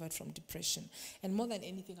delivered from depression. And more than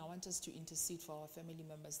anything, I want us to intercede for our family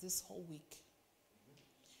members this whole week.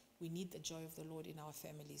 We need the joy of the Lord in our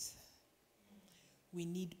families. We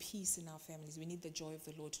need peace in our families. We need the joy of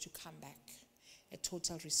the Lord to come back. A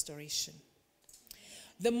total restoration.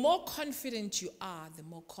 The more confident you are, the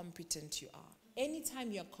more competent you are.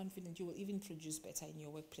 Anytime you are confident, you will even produce better in your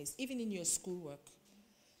workplace. Even in your schoolwork,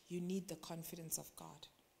 you need the confidence of God.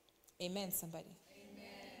 Amen, somebody.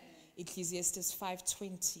 Ecclesiastes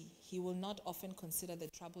 5:20, he will not often consider the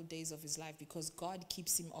troubled days of his life because God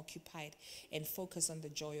keeps him occupied and focused on the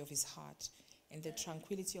joy of his heart, and the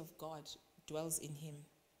tranquility of God dwells in him.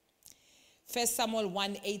 1 Samuel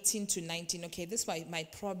 1:18 to 19. Okay, this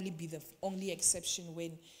might probably be the only exception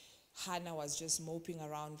when Hannah was just moping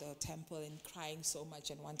around the temple and crying so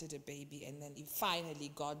much and wanted a baby, and then finally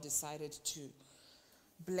God decided to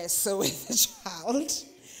bless her with a child.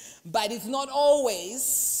 But it's not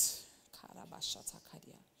always.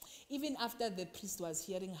 Even after the priest was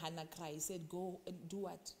hearing Hannah cry, he said, go and do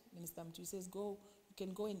what? Minister Mtu says, go, you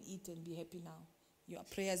can go and eat and be happy now. Your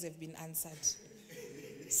prayers have been answered.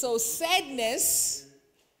 So sadness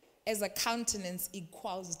as a countenance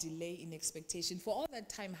equals delay in expectation. For all that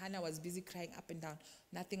time, Hannah was busy crying up and down.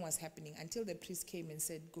 Nothing was happening until the priest came and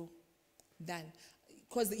said, go. Done.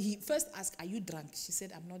 Because he first asked, are you drunk? She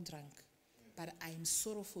said, I'm not drunk. But I am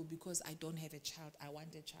sorrowful because I don't have a child. I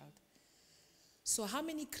want a child. So how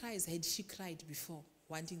many cries had she cried before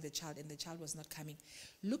wanting the child, and the child was not coming?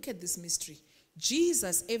 Look at this mystery.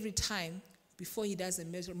 Jesus, every time before he does a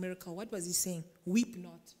miracle, what was he saying? Weep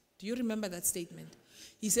not. Do you remember that statement?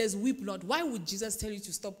 He says, weep not. Why would Jesus tell you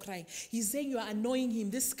to stop crying? He's saying you are annoying him.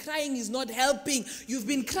 This crying is not helping. You've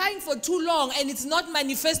been crying for too long and it's not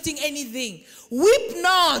manifesting anything. Weep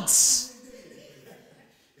not.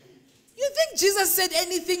 You think Jesus said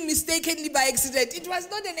anything mistakenly by accident? It was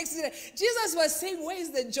not an accident. Jesus was saying, where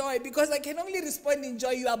is the joy? Because I can only respond in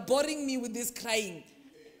joy. You are boring me with this crying.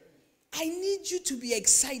 I need you to be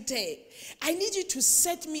excited. I need you to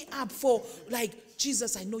set me up for, like,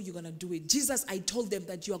 Jesus, I know you're going to do it. Jesus, I told them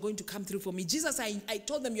that you are going to come through for me. Jesus, I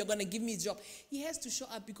told them you're going to give me a job. He has to show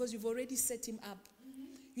up because you've already set him up.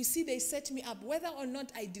 You see, they set me up. Whether or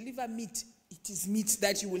not I deliver meat, it is meat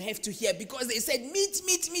that you will have to hear because they said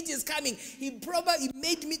meat is coming. He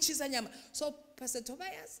made meat. So Pastor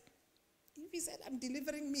Tobias, if he said, I'm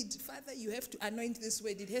delivering meat, Father, you have to anoint this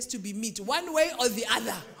word. It has to be meat, one way or the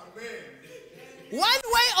other. Amen. One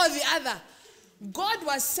way or the other. God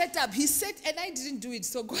was set up. He set, and I didn't do it,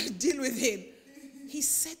 so God deal with him. He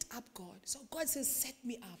set up God. So God says, set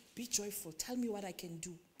me up. Be joyful. Tell me what I can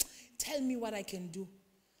do. Tell me what I can do.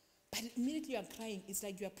 But immediately you are crying, it's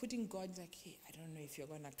like you are putting God like, hey, I don't know if you're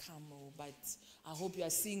going to come, but I hope you are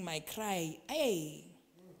seeing my cry. Hey.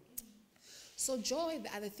 So joy,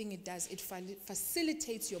 the other thing it does, it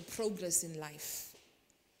facilitates your progress in life.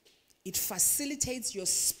 It facilitates your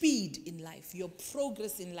speed in life. Your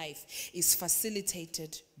progress in life is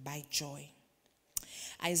facilitated by joy.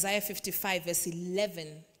 Isaiah 55 verse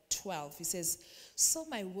 11, 12, he says, so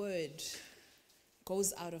my word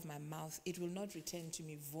goes out of my mouth, it will not return to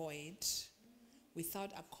me void,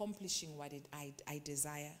 without accomplishing what I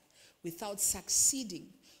desire, without succeeding.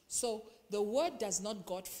 So the word does not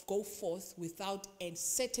go forth without a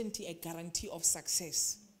certainty, a guarantee of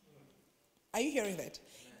success. Are you hearing that?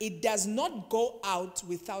 It does not go out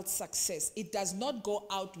without success. It does not go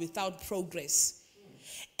out without progress.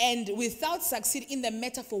 And without succeed in the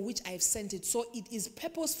matter for which I have sent it. So it is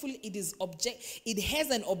purposeful, it has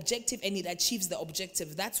an objective and it achieves the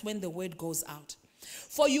objective. That's when the word goes out.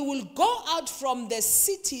 For you will go out from the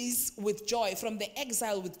cities with joy, from the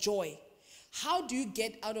exile with joy. How do you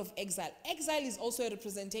get out of exile? Exile is also a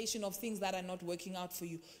representation of things that are not working out for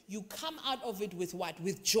you. You come out of it with what?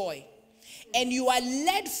 With joy. And you are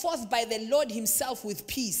led forth by the Lord himself with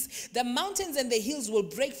peace. The mountains and the hills will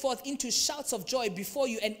break forth into shouts of joy before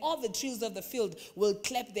you, and all the trees of the field will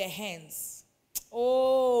clap their hands.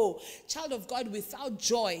 Oh, child of God, without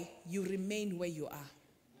joy, you remain where you are.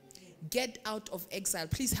 Get out of exile.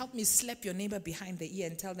 Please help me slap your neighbor behind the ear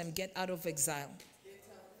and tell them, get out of exile.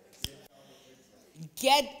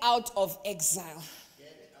 Get out of exile.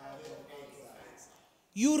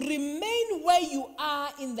 You remain where you are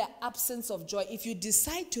in the absence of joy. If you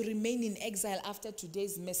decide to remain in exile after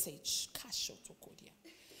today's message,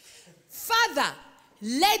 Father,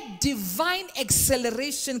 let divine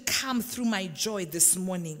acceleration come through my joy this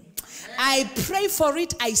morning. I pray for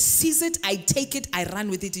it, I seize it, I take it, I run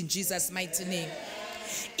with it in Jesus' mighty name.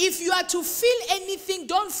 If you are to feel anything,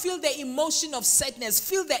 don't feel the emotion of sadness.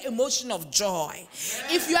 Feel the emotion of joy.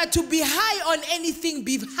 If you are to be high on anything,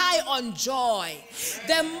 be high on joy.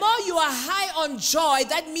 The more you are high on joy,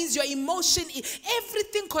 that means your emotion,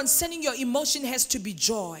 everything concerning your emotion has to be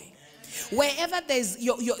joy. Wherever there's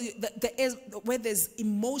where there's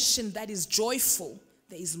emotion that is joyful,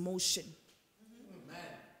 there is motion.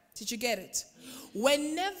 Did you get it?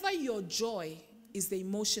 Whenever your joy is the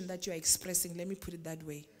emotion that you're expressing, let me put it that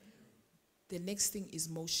way, the next thing is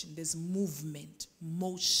motion. There's movement,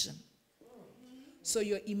 motion. So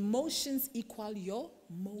your emotions equal your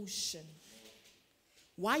motion.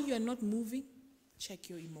 Why you are not moving? Check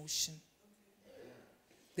your emotion.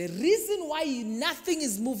 The reason why nothing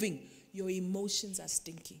is moving, your emotions are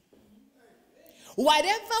stinking.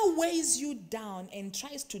 Whatever weighs you down and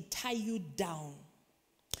tries to tie you down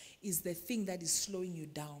is the thing that is slowing you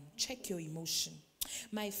down. Check your emotion.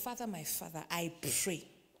 My Father, I pray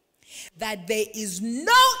that there is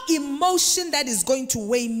no emotion that is going to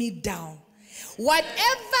weigh me down. Whatever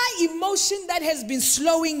emotion that has been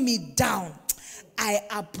slowing me down, I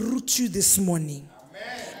uproot you this morning.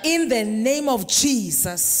 Amen. In the name of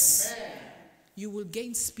Jesus. Amen. You will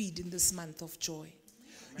gain speed in this month of joy.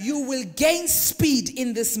 Amen. You will gain speed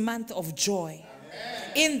in this month of joy.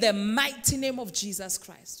 Amen. In the mighty name of Jesus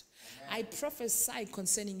Christ. I prophesy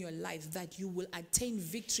concerning your life that you will attain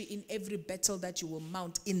victory in every battle that you will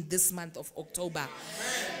mount in this month of October. Amen.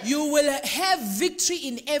 You will have victory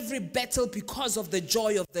in every battle because of the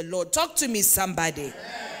joy of the Lord. Talk to me, somebody. Amen.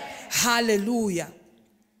 Hallelujah.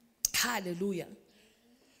 Hallelujah.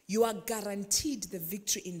 You are guaranteed the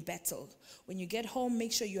victory in battle. When you get home,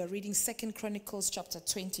 make sure you are reading 2 Chronicles chapter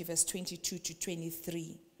 20, verse 22 to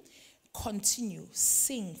 23. Continue,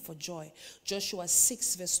 sing for joy. Joshua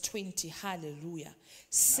 6 verse 20, hallelujah.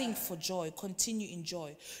 Sing for joy, continue in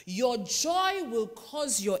joy. Your joy will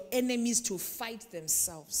cause your enemies to fight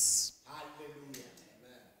themselves. Hallelujah.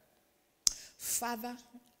 Father,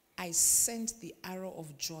 I send the arrow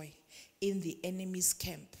of joy in the enemy's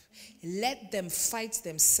camp. Let them fight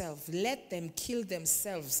themselves. Let them kill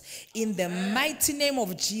themselves in the mighty name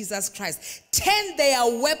of Jesus Christ. Turn their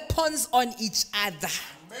weapons on each other.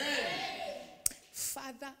 Amen.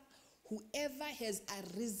 Father, whoever has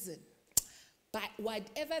arisen by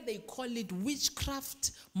whatever they call it,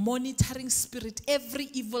 witchcraft, monitoring spirit, every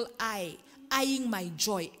evil eye, eyeing my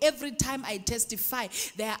joy. Every time I testify,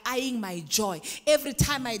 they are eyeing my joy. Every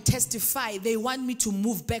time I testify, they want me to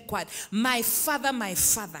move backward. My Father,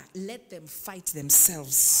 let them fight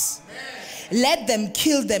themselves. Amen. Let them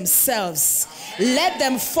kill themselves. Amen. Let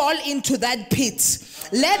them fall into that pit.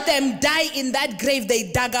 Let them die in that grave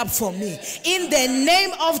they dug up for me. In the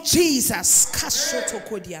name of Jesus.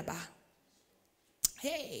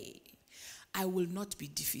 Hey, I will not be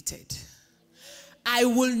defeated. I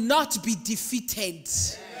will not be defeated.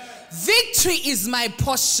 Victory is my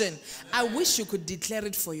portion. I wish you could declare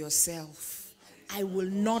it for yourself. I will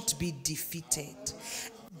not be defeated.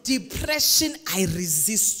 Depression, I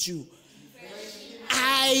resist you.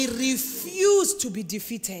 I refuse to be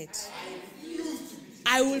defeated.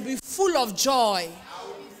 I will be full of joy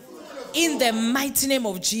in the mighty name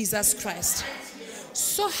of Jesus Christ.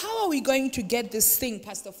 So how are we going to get this thing,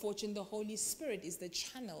 Pastor Fortune? The Holy Spirit is the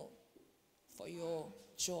channel for your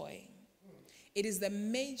joy. It is the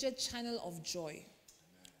major channel of joy.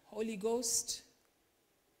 Holy Ghost,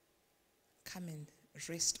 come and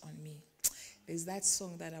rest on me. There's that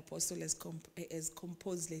song that Apostle has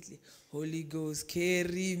composed lately. Holy Ghost,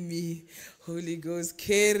 carry me. Holy Ghost,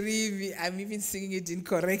 carry me. I'm even singing it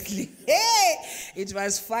incorrectly. Hey! It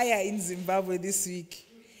was fire in Zimbabwe this week.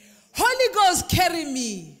 Holy Ghost, carry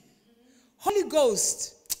me. Holy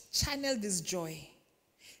Ghost, channel this joy.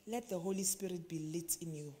 Let the Holy Spirit be lit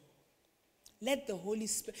in you. Let the Holy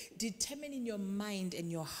Spirit determine in your mind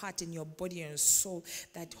and your heart and your body and your soul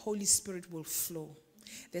that Holy Spirit will flow.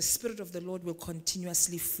 The Spirit of the Lord will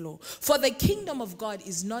continuously flow. For the kingdom of God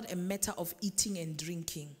is not a matter of eating and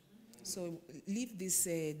drinking. So leave this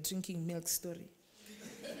drinking milk story.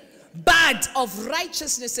 But of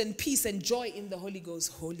righteousness and peace and joy in the Holy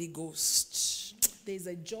Ghost. Holy Ghost. There's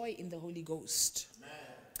a joy in the Holy Ghost.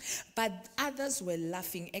 But others were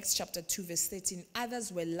laughing. Acts chapter 2 verse 13.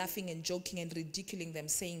 Others were laughing and joking and ridiculing them,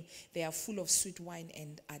 saying they are full of sweet wine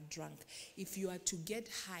and are drunk. If you are to get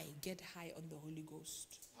high on the Holy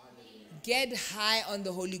Ghost. Get high on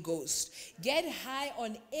the Holy Ghost. Get high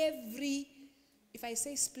on every... If I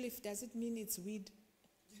say spliff, does it mean it's weed?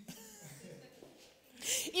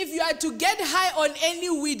 If you are to get high on any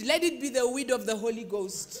weed, let it be the weed of the Holy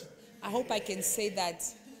Ghost. I hope I can say that.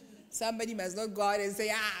 Somebody must not go out and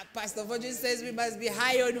say, Pastor Fortune says we must be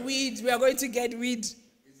high on weed. We are going to get weed.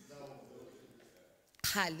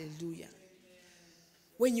 Hallelujah.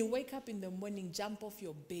 When you wake up in the morning, jump off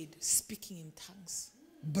your bed, speaking in tongues.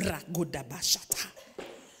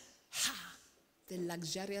 The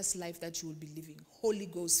luxurious life that you will be living. Holy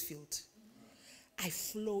Ghost filled. I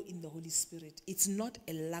flow in the Holy Spirit. It's not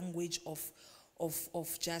a language of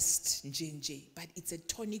just J&J, but it's a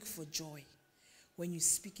tonic for joy. When you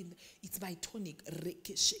speak it's my tonic.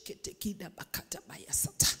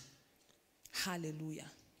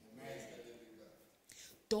 Hallelujah.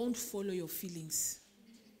 Don't follow your feelings.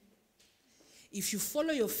 If you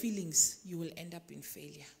follow your feelings, you will end up in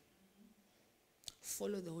failure.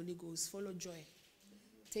 Follow the Holy Ghost. Follow joy.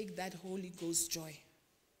 Take that Holy Ghost joy.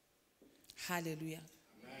 Hallelujah.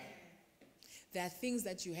 There are things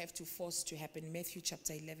that you have to force to happen. Matthew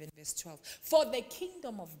chapter 11 verse 12. For the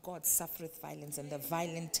kingdom of God suffereth violence, and the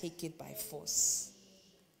violent take it by force.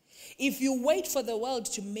 If you wait for the world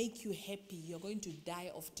to make you happy, you're going to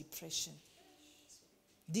die of depression.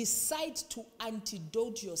 Decide to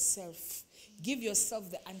antidote yourself. Give yourself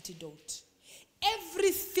the antidote.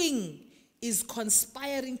 Everything is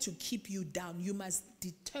conspiring to keep you down. You must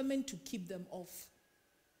determine to keep them off.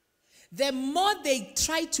 The more they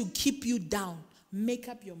try to keep you down, make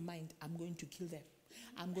up your mind, I'm going to kill them.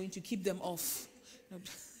 I'm going to keep them off.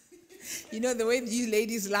 You know the way you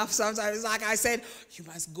ladies laugh sometimes, like I said, you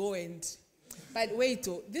must go and... But wait,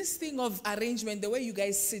 this thing of arrangement, the way you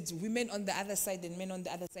guys sit, women on the other side and men on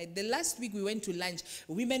the other side. The last week we went to lunch,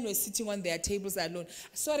 women were sitting on their tables alone.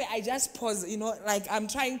 Sorry, I just paused, like I'm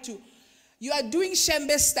trying to... You are doing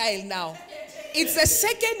Shembe style now. It's the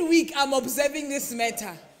second week I'm observing this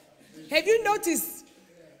matter. Have you noticed,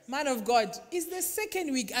 man of God? It's the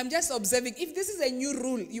second week. I'm just observing. If this is a new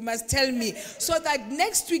rule, you must tell me. So that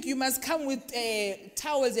next week you must come with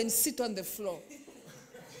towels and sit on the floor.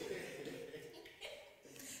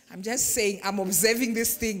 I'm just saying, I'm observing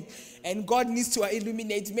this thing. And God needs to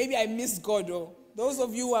illuminate. Maybe I missed God. Those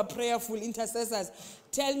of you who are prayerful intercessors,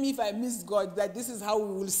 tell me if I missed God, that this is how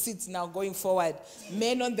we will sit now going forward.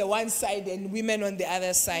 Men on the one side and women on the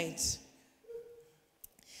other side.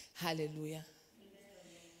 Hallelujah.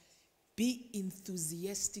 Be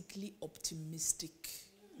enthusiastically optimistic.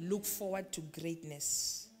 Look forward to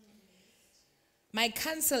greatness. My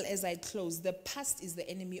counsel as I close, the past is the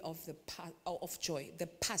enemy of of joy. The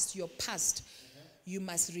past, your past, you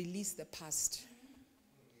must release the past.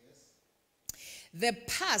 The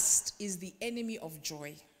past is the enemy of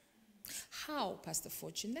joy. How, Pastor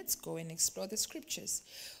Fortune? Let's go and explore the scriptures.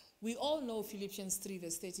 We all know Philippians 3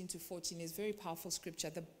 verse 13 to 14 is very powerful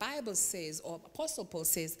scripture. The Bible says, or Apostle Paul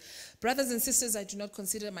says, brothers and sisters, I do not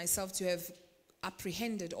consider myself to have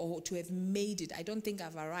apprehended or to have made it. I don't think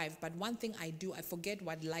I've arrived, but one thing I do, I forget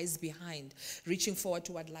what lies behind, reaching forward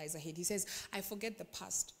to what lies ahead. He says, I forget the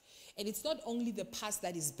past. And it's not only the past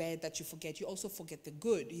that is bad that you forget, you also forget the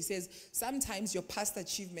good. He says, sometimes your past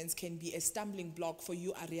achievements can be a stumbling block for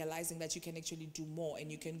you realizing that you can actually do more and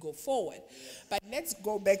you can go forward. But let's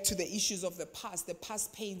go back to the issues of the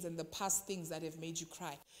past pains and the past things that have made you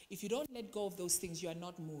cry. If you don't let go of those things, you are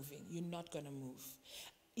not moving. You're not going to move.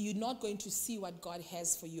 You're not going to see what God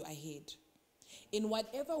has for you ahead. In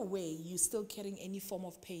whatever way you're still carrying any form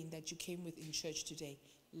of pain that you came with in church today,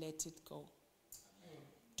 let it go.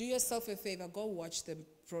 Do yourself a favor. Go watch the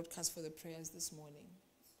broadcast for the prayers this morning.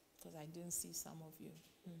 Because I didn't see some of you.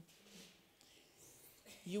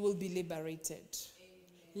 You will be liberated.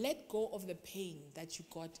 Let go of the pain that you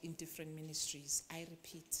got in different ministries. I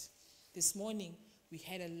repeat, this morning we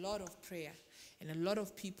had a lot of prayer and a lot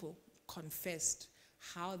of people confessed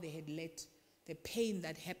how they had let the pain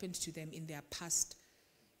that happened to them in their past,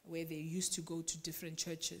 where they used to go to different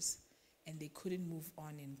churches and they couldn't move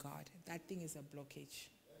on in God. That thing is a blockage.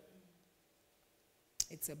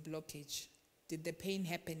 It's a blockage. Did the pain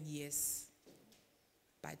happen? Yes.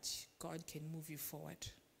 But God can move you forward.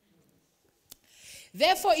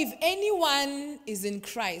 Therefore, if anyone is in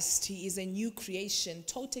Christ, he is a new creation,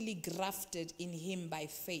 totally grafted in him by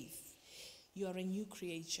faith. You are a new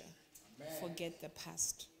creature. Amen. Forget the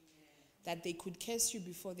past. Amen. That they could curse you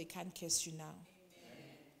before, they can't curse you now. Amen.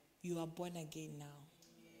 You are born again now.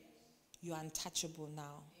 Amen. You are untouchable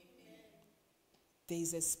now. There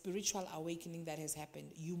is a spiritual awakening that has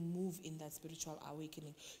happened. You move in that spiritual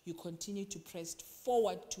awakening. You continue to press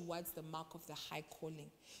forward towards the mark of the high calling.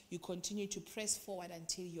 You continue to press forward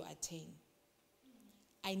until you attain.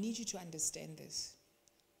 I need you to understand this.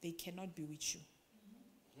 They cannot be with you.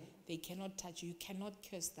 They cannot touch you. You cannot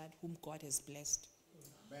curse that whom God has blessed.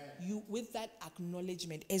 You, with that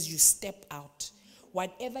acknowledgement, as you step out,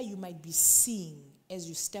 whatever you might be seeing as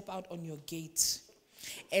you step out on your gate,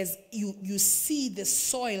 as you see the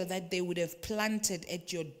soil that they would have planted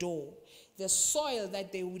at your door, the soil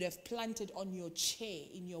that they would have planted on your chair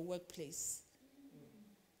in your workplace.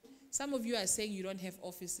 Some of you are saying you don't have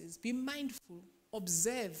offices. Be mindful.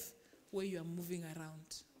 Observe where you are moving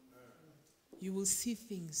around. You will see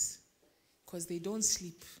things because they don't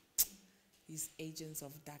sleep. These agents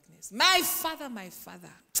of darkness. My father,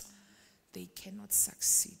 they cannot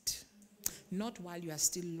succeed. Not while you are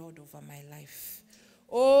still Lord over my life.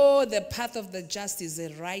 Oh, the path of the just is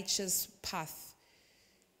a righteous path.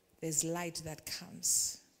 There's light that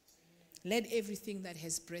comes. Let everything that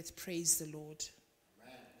has breath praise the Lord.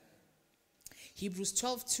 Amen. Hebrews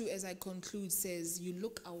 12:2, as I conclude, says, you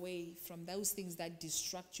look away from those things that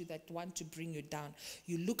distract you, that want to bring you down.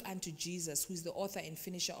 You look unto Jesus, who is the author and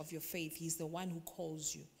finisher of your faith. He's the one who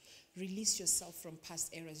calls you. Release yourself from past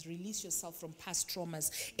errors. Release yourself from past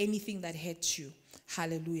traumas. Anything that hurts you.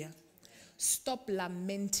 Hallelujah. Stop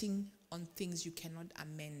lamenting on things you cannot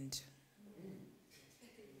amend.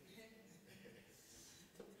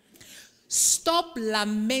 Stop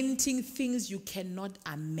lamenting things you cannot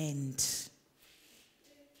amend.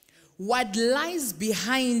 What lies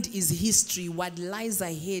behind is history. What lies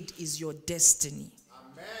ahead is your destiny.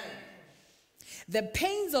 Amen. The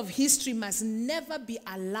pains of history must never be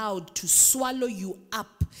allowed to swallow you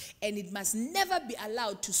up, and it must never be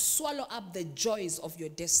allowed to swallow up the joys of your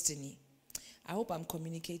destiny. I hope I'm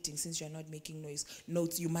communicating since you're not making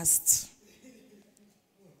notes. You must.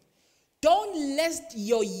 Don't let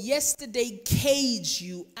your yesterday cage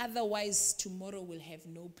you, otherwise tomorrow will have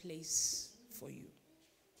no place for you.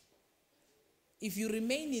 If you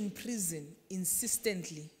remain in prison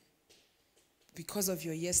insistently because of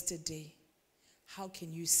your yesterday, how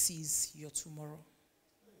can you seize your tomorrow?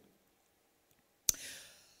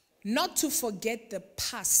 Not to forget the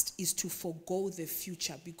past is to forgo the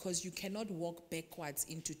future, because you cannot walk backwards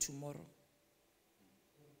into tomorrow.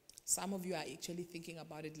 Some of you are actually thinking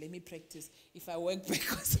about it. Let me practice. If I walk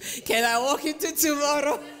backwards, can I walk into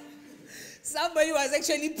tomorrow? Somebody was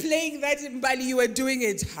actually playing that in Bali. You were doing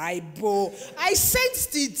it. Hi, Bo. I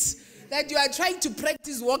sensed it. That you are trying to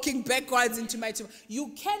practice walking backwards into my tomorrow. You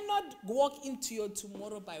cannot walk into your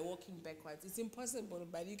tomorrow by walking backwards. It's impossible,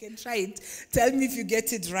 but you can try it. Tell me if you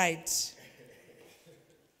get it right.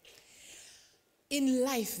 In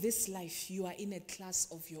life, this life, you are in a class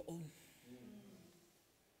of your own.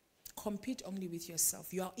 Compete only with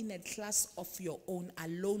yourself. You are in a class of your own,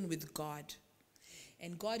 alone with God.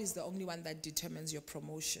 And God is the only one that determines your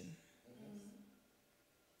promotion.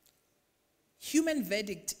 Human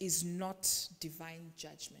verdict is not divine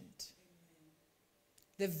judgment.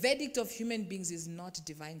 The verdict of human beings is not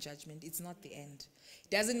divine judgment. It's not the end.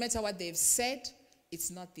 Doesn't matter what they've said,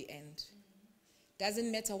 it's not the end.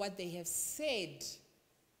 Doesn't matter what they have said,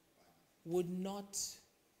 would not.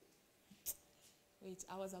 Wait,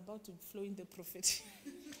 I was about to flow in the prophet.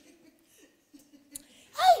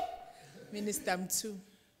 Hi! Minister Mtu.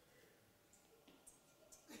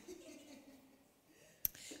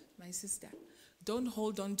 My sister. Don't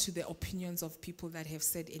hold on to the opinions of people that have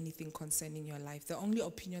said anything concerning your life. The only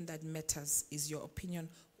opinion that matters is your opinion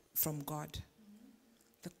from God.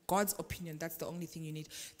 God's opinion, that's the only thing you need.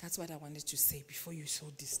 That's what I wanted to say before you so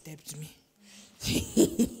disturbed me.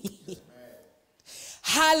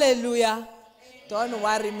 Hallelujah. Don't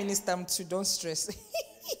worry, Minister Mtu, don't stress.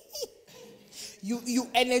 You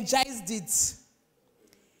energized it.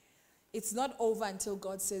 It's not over until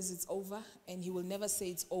God says it's over, and he will never say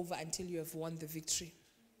it's over until you have won the victory.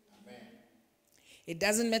 Amen. It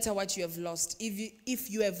doesn't matter what you have lost.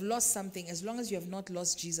 If you have lost something, as long as you have not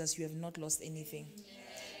lost Jesus, you have not lost anything.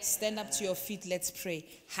 Stand up to your feet, let's pray.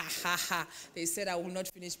 Ha ha ha. They said I will not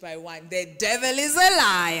finish by one. The devil is a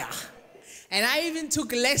liar. And I even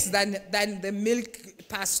took less than the milk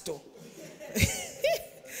pastor.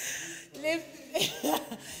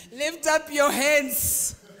 Lift up your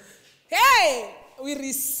hands. Hey, we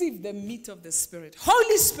receive the meat of the Spirit.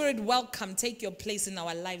 Holy Spirit, welcome. Take your place in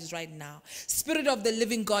our lives right now. Spirit of the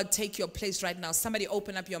living God, take your place right now. Somebody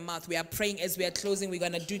open up your mouth. We are praying as we are closing. We're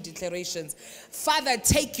going to do declarations. Father,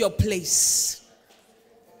 take your place.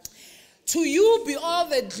 To you be all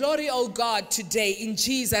the glory, O God, today in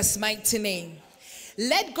Jesus' mighty name.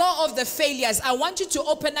 Let go of the failures. I want you to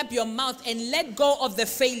open up your mouth and let go of the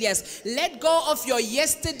failures. Let go of your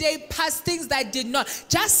yesterday, past things that did not.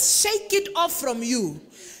 Just shake it off from you.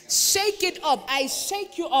 Shake it off. I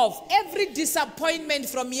shake you off. Every disappointment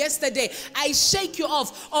from yesterday, I shake you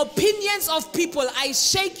off. Opinions of people, I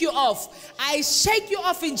shake you off. I shake you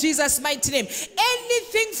off in Jesus' mighty name.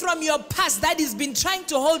 Anything from your past that has been trying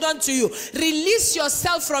to hold on to you, release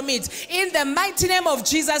yourself from it in the mighty name of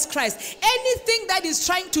Jesus Christ. Anything that is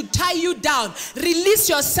trying to tie you down, release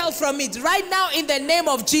yourself from it right now in the name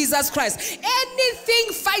of Jesus Christ.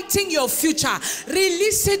 Anything fighting your future,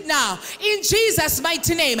 release it now in Jesus'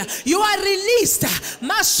 mighty name. You are released.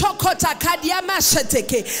 Mashokota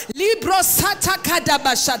kadiamashateke libro sata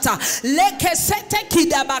kadabashata lekesete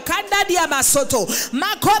kidabakanda diamasoto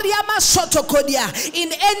makoria masoto kodia.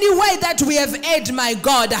 In any way that we have erred, my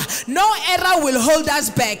God, no error will hold us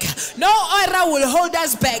back. No error will hold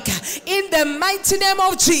us back. In the mighty name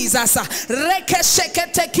of Jesus.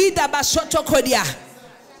 Rekeshekete kidabashoto kodia.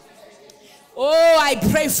 Oh, I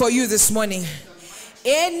pray for you this morning.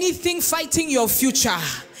 Anything fighting your future,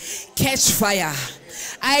 catch fire.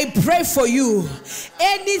 I pray for you.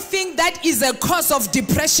 Anything that is a cause of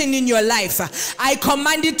depression in your life, I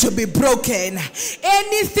command it to be broken.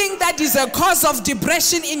 Anything that is a cause of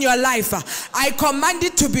depression in your life, I command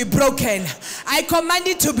it to be broken. I command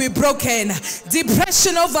it to be broken.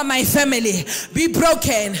 Depression over my family, be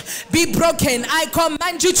broken. Be broken. I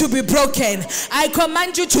command you to be broken. I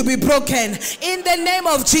command you to be broken. In the name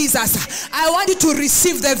of Jesus, I want you to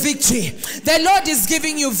receive the victory. The Lord is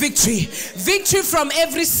giving you victory. Victory from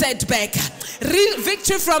every setback.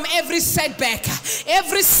 Victory from every setback.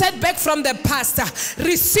 Every setback from the past.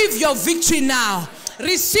 Receive your victory now.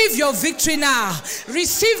 Receive your victory now.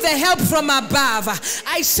 Receive the help from above.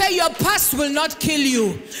 I say your past will not kill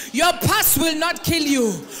you. Your past will not kill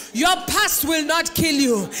you. Your past will not kill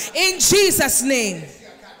you. In Jesus' name.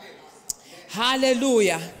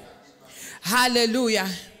 Hallelujah. Hallelujah.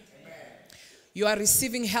 You are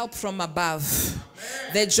receiving help from above.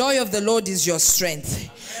 The joy of the Lord is your strength.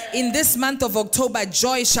 In this month of October,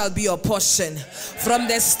 joy shall be your portion. From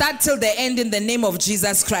the start till the end, in the name of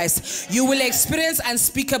Jesus Christ, you will experience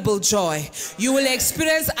unspeakable joy. You will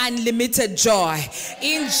experience unlimited joy.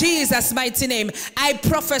 In Jesus' mighty name, I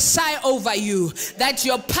prophesy over you that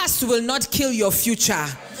your past will not kill your future.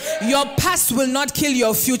 Your past will not kill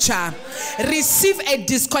your future. Receive a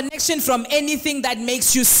disconnection from anything that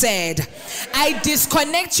makes you sad. I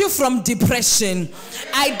disconnect you from depression.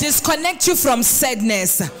 I disconnect you from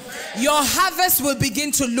sadness. Your harvest will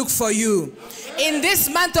begin to look for you. In this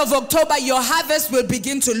month of October, your harvest will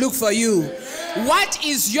begin to look for you. What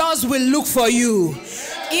is yours will look for you.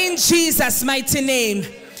 In Jesus' mighty name,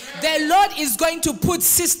 the Lord is going to put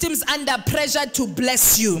systems under pressure to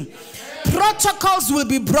bless you. Protocols will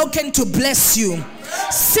be broken to bless you.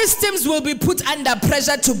 Systems will be put under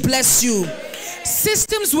pressure to bless you.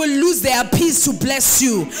 Systems will lose their peace to bless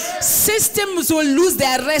you. Systems will lose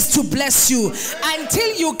their rest to bless you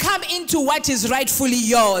until you come into what is rightfully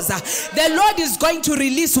yours. The Lord is going to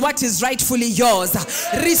release what is rightfully yours.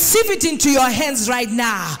 Receive it into your hands right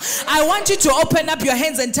now. I want you to open up your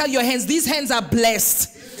hands and tell your hands, these hands are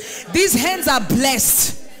blessed. These hands are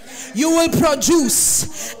blessed. You will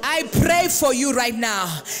produce. I pray for you right now.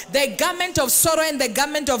 The garment of sorrow and the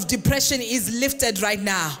garment of depression is lifted right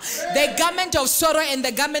now. The garment of sorrow and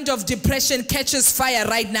the garment of depression catches fire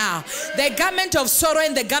right now. The garment of sorrow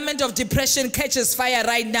and the garment of depression catches fire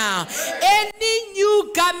right now. Any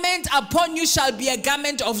new garment upon you shall be a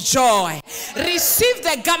garment of joy. Receive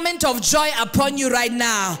the garment of joy upon you right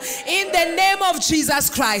now. In the name of Jesus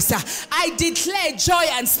Christ, I declare joy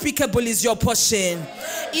unspeakable is your portion.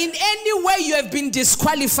 In any way you have been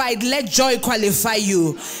disqualified, let joy qualify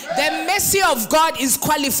you. The mercy of God is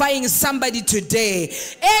qualifying somebody today.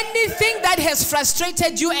 Anything that has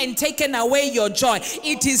frustrated you and taken away your joy,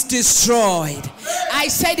 it is destroyed. I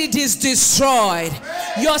said it is destroyed.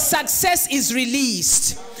 Your success is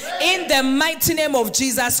released. In the mighty name of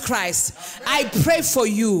Jesus Christ, I pray for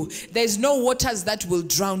you. There's no waters that will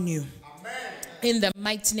drown you. In the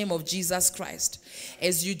mighty name of Jesus Christ.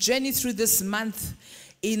 As you journey through this month,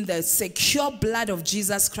 in the secure blood of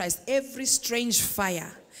Jesus Christ, every strange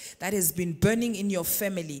fire that has been burning in your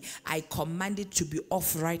family, I command it to be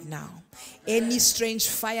off right now. Any strange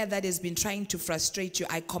fire that has been trying to frustrate you,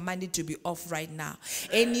 I command it to be off right now.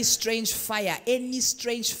 Any strange fire,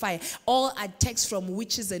 all attacks from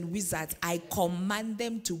witches and wizards, I command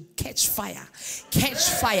them to catch fire. Catch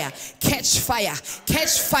fire, catch fire,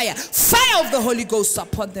 catch fire. Fire of the Holy Ghost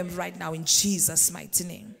upon them right now in Jesus' mighty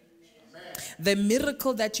name. The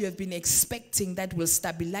miracle that you have been expecting that will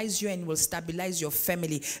stabilize you and will stabilize your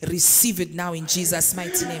family, receive it now in Jesus'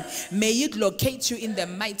 mighty name. May it locate you in the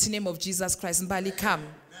mighty name of Jesus Christ. Mbali, come.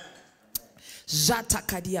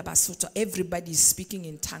 Everybody is speaking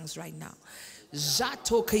in tongues right now.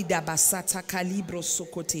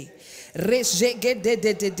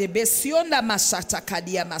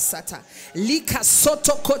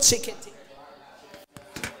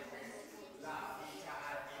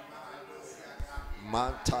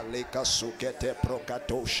 Mantaleka sukete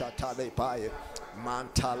prokato shatale paye.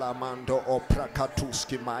 Mantala mando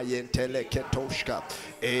oprakatuski mayentele ketoshka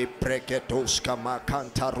e preketoska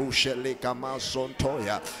makanta rushele kama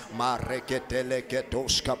zontoya mareketele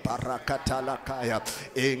ketoska parakatala kaya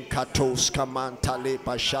in katoska mantale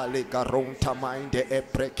pashale garonta minde e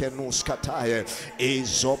prekenuska taye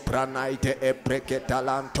izopranaite e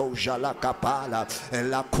preketalanto jala kapala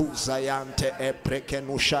la kuzayante e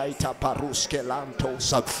prekenushaita paruske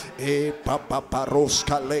lantosa e papa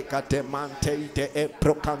paroska lekate mante e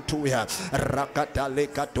prokantuya rakatale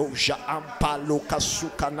katoja ampaluka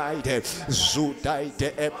sukanaide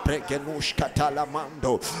zudaide e pregenushka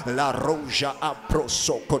talamando la roja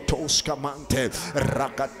aprosokotoska mante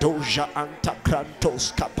rakatoja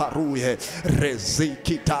antakrantoska paruye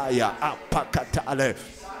rezikitaya apakatale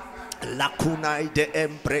la kunaide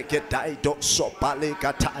embreketaido sopale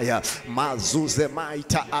kataya mazuze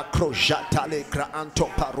maita akrojata le granto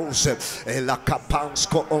paruse la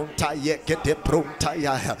kapansko ontaye kete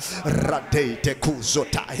pruntaya radete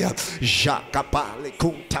kuzotaya jakapale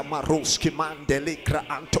kunta maruski mandele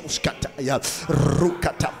grantos kataya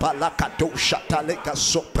rukata balakato shatale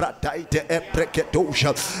kasopra daide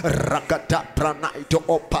embreketoja rakata pranaido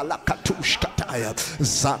opalakatush kataya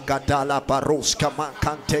zagadala baroska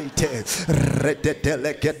makantete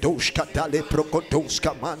rededele gedoshka dale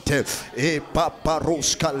prokodoska mante e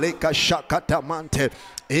paparoska leka shakata mante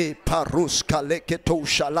e paruska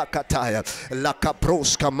leketosha lakataya la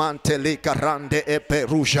kaproska mante leka rande e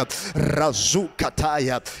peruja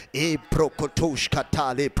razukataya e prokotoshka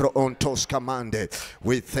tale proontoska mande.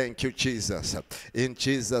 We thank you, Jesus. In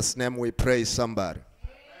Jesus' name we pray, somebody.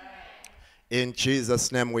 In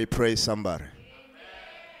Jesus' name we pray, somebody.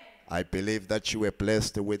 I believe that you were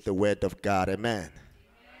blessed with the word of God. Amen.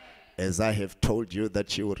 As I have told you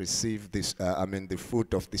that you will receive this, the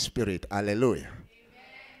fruit of the Spirit. Hallelujah.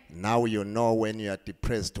 Now you know when you are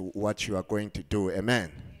depressed what you are going to do.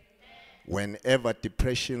 Amen. Whenever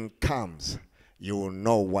depression comes, you will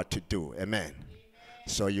know what to do. Amen.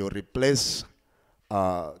 So you replace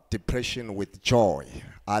depression with joy.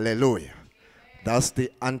 Hallelujah. That's the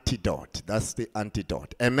antidote. That's the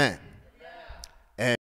antidote. Amen.